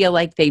what I feel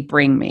like they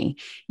bring me.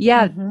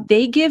 Yeah,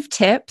 they give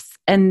tips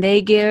and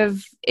they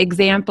give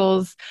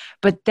examples,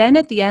 but then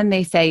at the end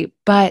they say,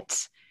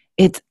 but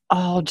it's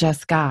all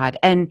just God.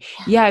 And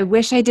yeah, I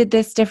wish I did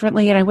this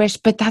differently. And I wish,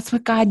 but that's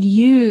what God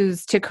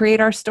used to create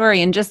our story.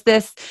 And just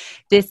this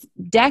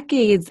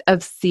decades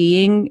of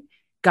seeing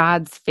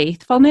God's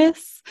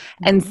faithfulness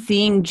and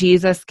seeing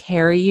Jesus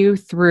carry you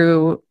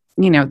through,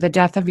 the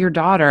death of your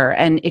daughter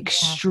and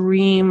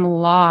extreme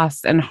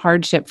loss and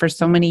hardship for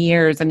so many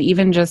years, and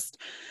even just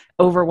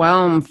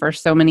overwhelmed for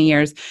so many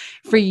years,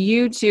 for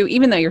you to,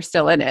 even though you're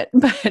still in it,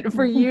 but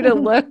for you to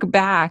look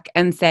back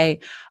and say,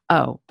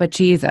 oh, but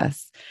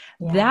Jesus,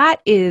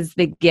 that is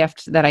the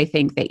gift that I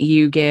think that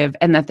you give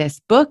and that this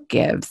book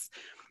gives,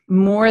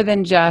 more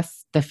than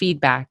just the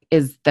feedback,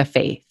 is the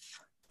faith.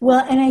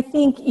 Well, and I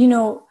think,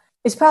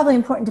 it's probably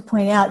important to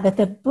point out that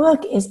the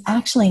book is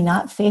actually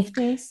not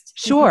faith-based.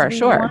 Sure.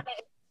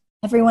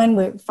 Everyone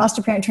with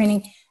foster parent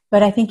training,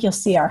 but I think you'll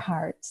see our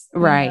hearts.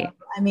 Right.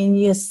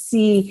 You'll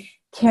see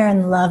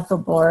Karen love the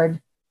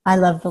Lord. I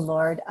love the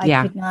Lord.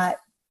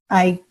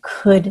 I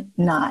could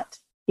not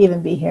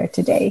even be here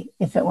today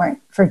if it weren't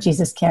for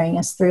Jesus carrying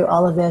us through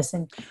all of this.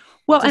 And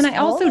I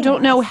also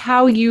don't know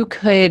how you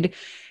could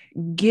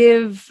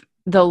give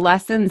the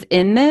lessons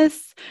in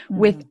this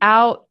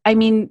without,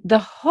 the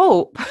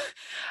hope.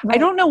 Right. I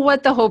don't know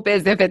what the hope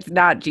is if it's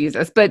not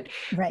Jesus, but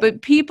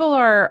people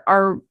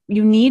are,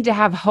 you need to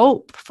have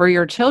hope for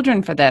your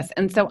children for this.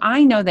 And so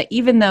I know that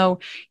even though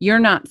you're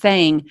not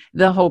saying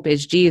the hope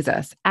is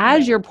Jesus,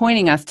 as you're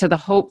pointing us to the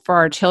hope for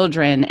our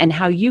children and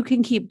how you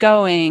can keep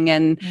going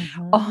and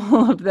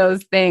all of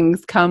those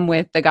things come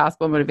with the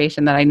gospel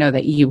motivation that I know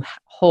that you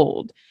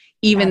hold,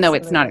 even though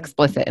it's not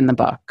explicit in the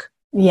book.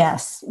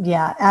 Yes.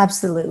 Yeah,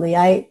 absolutely.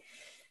 I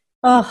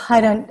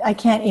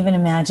can't even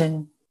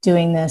imagine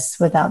doing this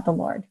without the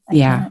Lord.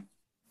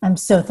 I'm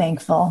so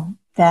thankful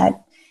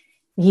that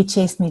he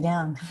chased me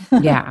down.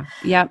 Yeah.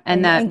 Yep.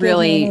 And that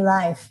really, gave me a new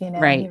life,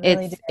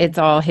 right. It's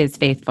all his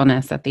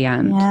faithfulness at the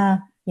end. Yeah.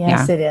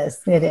 Yes, it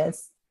is. It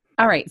is.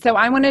 All right. So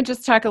I want to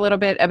just talk a little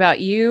bit about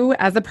you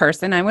as a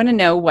person. I want to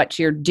know what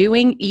you're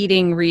doing,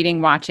 eating,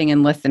 reading, watching,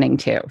 and listening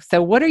to.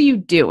 So what are you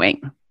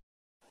doing?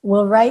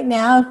 Well, right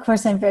now, of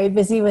course, I'm very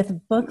busy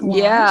with book launch.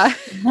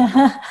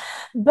 Yeah.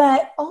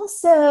 But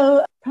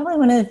also, probably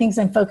one of the things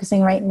I'm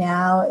focusing right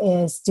now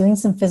is doing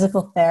some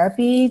physical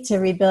therapy to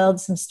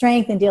rebuild some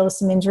strength and deal with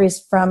some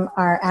injuries from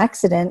our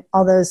accident.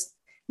 All those,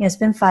 it's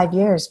been 5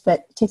 years,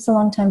 but it takes a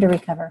long time to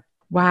recover.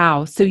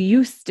 Wow. So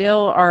you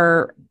still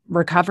are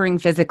recovering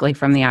physically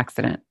from the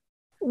accident?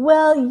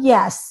 Well,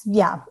 yes.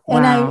 Yeah.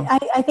 Wow. And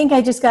I think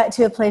I just got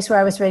to a place where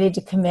I was ready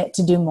to commit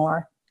to do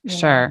more.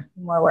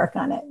 More work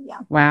on it. Yeah.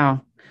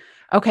 Wow.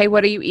 Okay.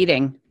 What are you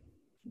eating?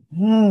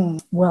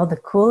 Well, the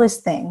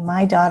coolest thing,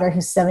 my daughter,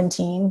 who's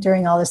 17,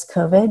 during all this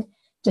COVID,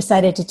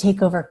 decided to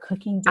take over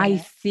cooking dinner. I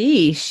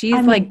see. She's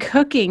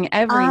cooking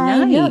every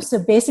night. I know. So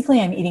basically,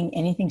 I'm eating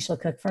anything she'll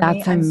cook for me.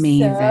 That's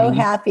amazing. I'm so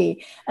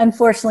happy.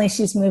 Unfortunately,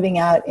 she's moving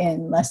out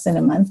in less than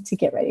a month to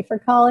get ready for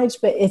college,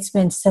 but it's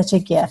been such a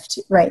gift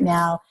right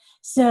now.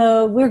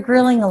 So we're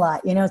grilling a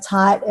lot. It's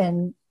hot,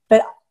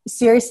 but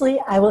seriously,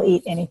 I will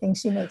eat anything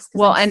she makes.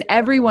 Well, and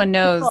everyone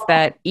knows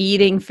that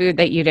eating food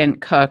that you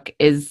didn't cook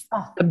is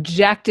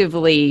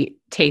objectively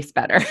tastes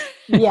better.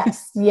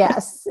 Yes.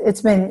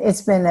 It's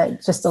been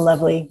just a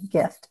lovely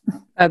gift.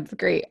 That's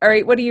great. All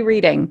right. What are you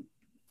reading?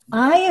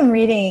 I am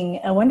reading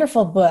a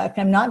wonderful book.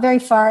 I'm not very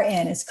far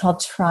in. It's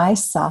called Try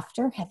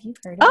Softer. Have you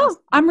heard of it? Oh,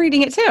 I'm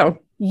reading it too.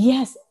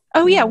 Yes.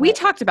 Oh yeah. We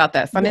talked about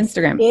this on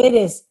Instagram. It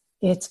is.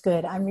 It's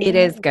good. I'm reading it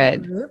is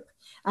good.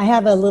 I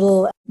have a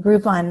little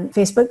group on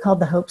Facebook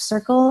called the Hope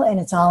Circle, and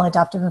it's all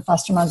adoptive and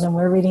foster moms, and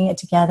we're reading it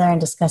together and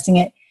discussing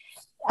it.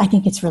 I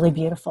think it's really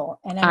beautiful.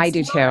 And I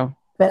do too.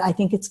 But I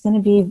think it's going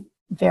to be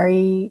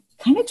very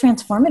kind of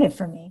transformative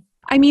for me.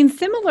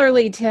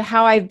 Similarly to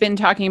how I've been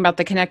talking about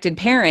the connected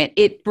parent,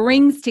 it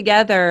brings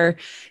together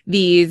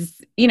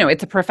these,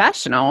 it's a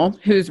professional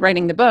who's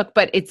writing the book,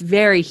 but it's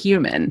very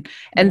human.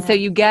 And so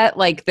you get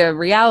the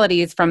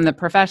realities from the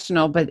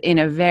professional, but in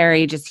a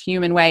very just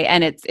human way.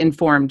 And it's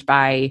informed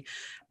by,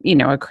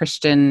 a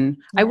Christian,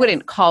 I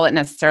wouldn't call it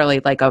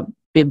necessarily like a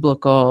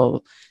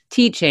biblical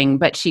teaching,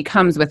 but she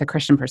comes with a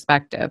Christian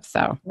perspective.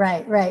 So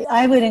right.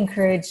 I would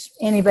encourage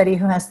anybody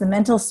who has the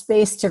mental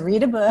space to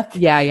read a book.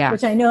 Yeah.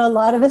 Which I know a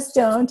lot of us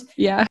don't.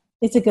 Yeah.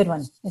 It's a good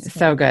one. It's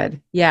so good.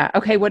 Yeah.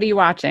 Okay. What are you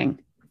watching?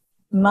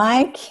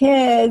 My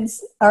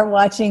kids are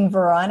watching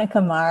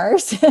Veronica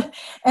Mars.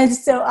 And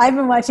so I've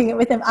been watching it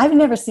with them. I've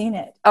never seen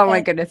it. Oh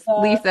my goodness.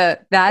 Lisa,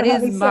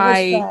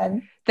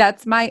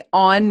 that's my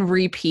on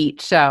repeat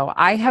show.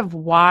 I have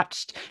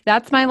watched,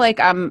 that's my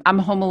I'm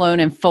home alone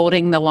and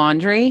folding the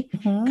laundry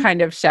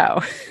kind of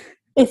show.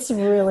 It's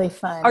really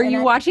fun. Are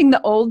you watching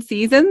the old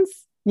seasons?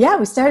 Yeah,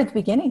 we started at the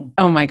beginning.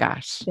 Oh my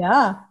gosh.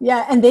 Yeah.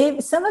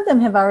 And some of them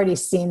have already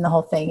seen the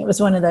whole thing. It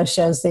was one of those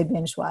shows they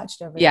binge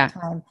watched over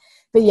time.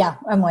 But yeah,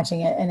 I'm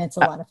watching it and it's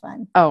a lot of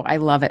fun. Oh, I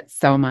love it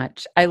so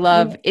much. I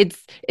love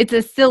it's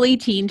a silly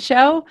teen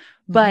show,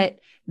 but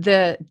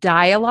the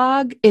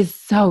dialogue is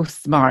so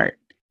smart.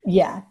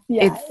 Yeah.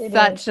 It's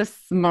such a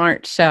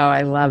smart show.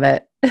 I love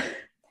it.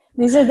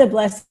 These are the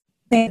blessings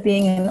of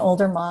being an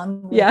older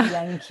mom with a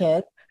young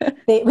kid.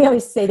 We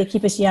always say they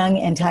keep us young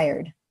and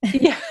tired.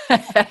 Yeah.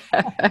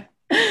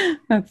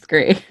 That's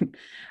great.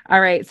 All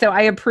right. So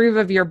I approve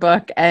of your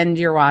book and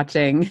you're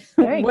watching.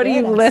 What are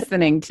you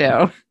listening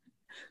to?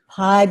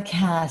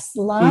 Podcasts.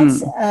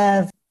 Lots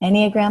of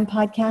Enneagram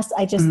podcasts.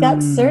 I just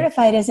got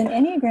certified as an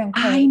Enneagram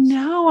coach. I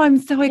know. I'm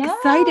so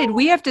excited. Yeah.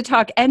 We have to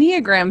talk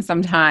Enneagram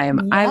sometime.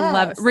 Yes. I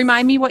love it.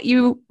 Remind me what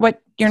your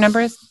number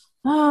is.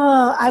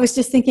 Oh, I was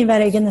just thinking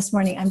about it again this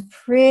morning. I'm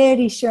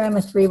pretty sure I'm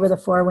a 3 with a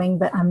 4 wing,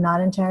 but I'm not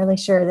entirely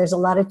sure. There's a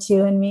lot of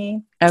 2 in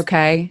me.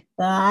 Okay.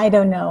 I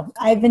don't know.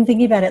 I've been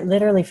thinking about it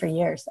literally for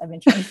years. I've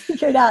been trying to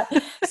figure it out.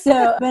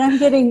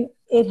 But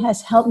it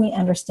has helped me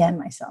understand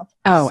myself.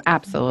 Oh,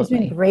 absolutely. It's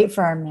been great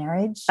for our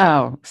marriage.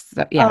 Oh,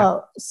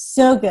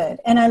 so good.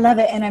 And I love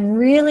it. And I'm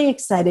really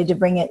excited to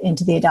bring it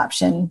into the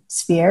adoption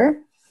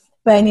sphere,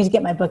 but I need to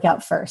get my book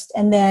out first.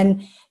 And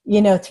then,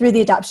 through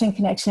the Adoption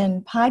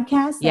Connection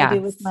podcast I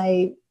do with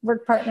my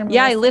work partner.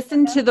 Yeah, I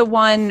listened to the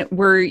one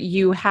where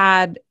you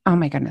had, oh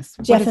my goodness.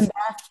 Jeff and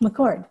Beth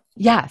McCord.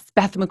 Yes,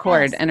 Beth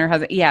McCord and her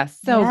husband. Yes,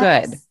 so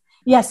good.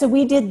 Yeah, so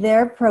we did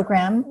their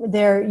program.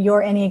 They're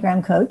Your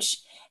Enneagram Coach.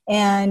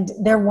 And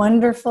they're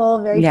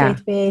wonderful, very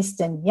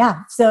faith-based. And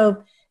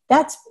so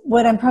that's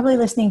what I'm probably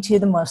listening to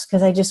the most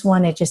because I just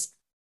want to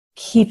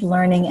keep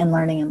learning and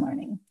learning and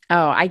learning.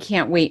 Oh, I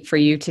can't wait for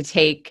you to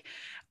take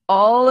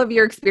all of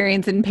your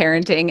experience in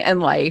parenting and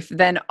life,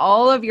 then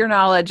all of your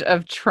knowledge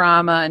of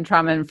trauma and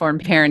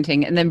trauma-informed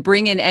parenting, and then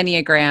bring in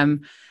Enneagram.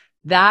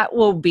 That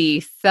will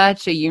be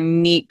such a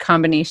unique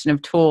combination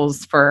of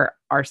tools for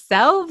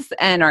ourselves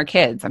and our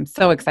kids. I'm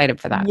so excited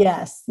for that.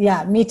 Yes.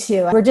 Yeah, me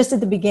too. We're just at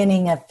the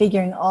beginning of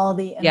figuring all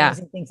the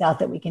amazing things out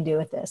that we can do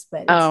with this.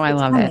 But I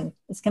love it.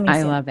 It's coming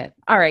soon. I love it.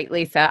 All right,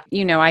 Lisa,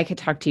 I could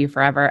talk to you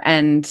forever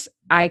and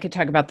I could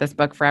talk about this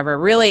book forever.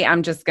 Really,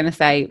 I'm just going to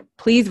say,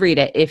 please read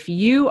it. If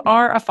you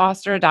are a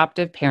foster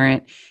adoptive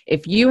parent,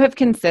 if you have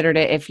considered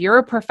it, if you're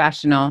a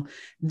professional,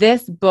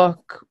 this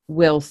book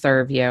will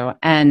serve you.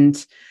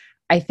 And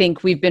I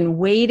think we've been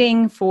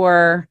waiting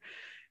for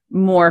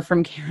more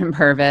from Karen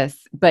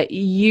Purvis, but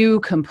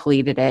you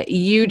completed it.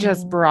 You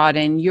just brought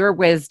in your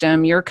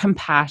wisdom, your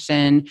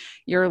compassion,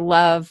 your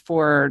love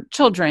for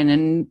children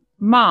and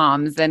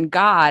moms and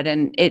God.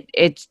 And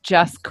it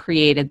just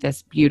created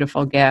this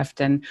beautiful gift.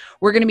 And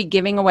we're going to be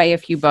giving away a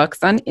few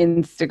books on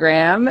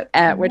Instagram,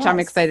 which I'm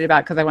excited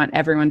about because I want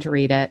everyone to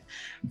read it.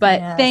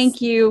 But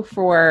thank you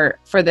for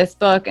this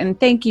book. And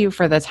thank you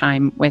for the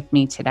time with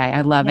me today.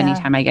 I love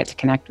anytime I get to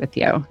connect with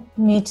you.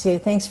 Me too.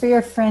 Thanks for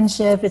your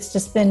friendship. It's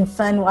just been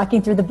fun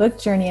walking through the book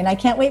journey and I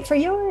can't wait for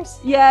yours.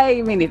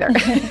 Yay, me neither.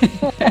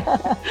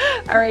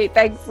 All right.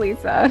 Thanks,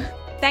 Lisa.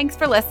 Thanks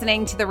for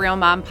listening to the Real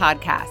Mom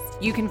Podcast.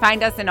 You can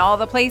find us in all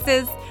the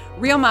places,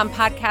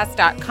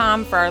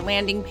 realmompodcast.com for our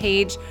landing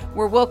page,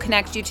 where we'll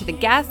connect you to the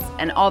guests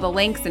and all the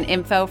links and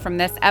info from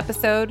this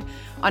episode.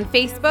 On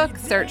Facebook,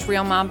 search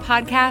Real Mom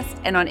Podcast,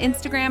 and on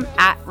Instagram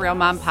 @Real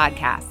Mom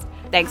Podcast.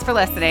 Thanks for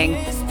listening.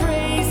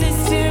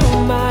 Praises to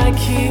my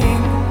King.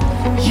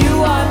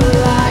 You are the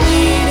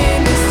light.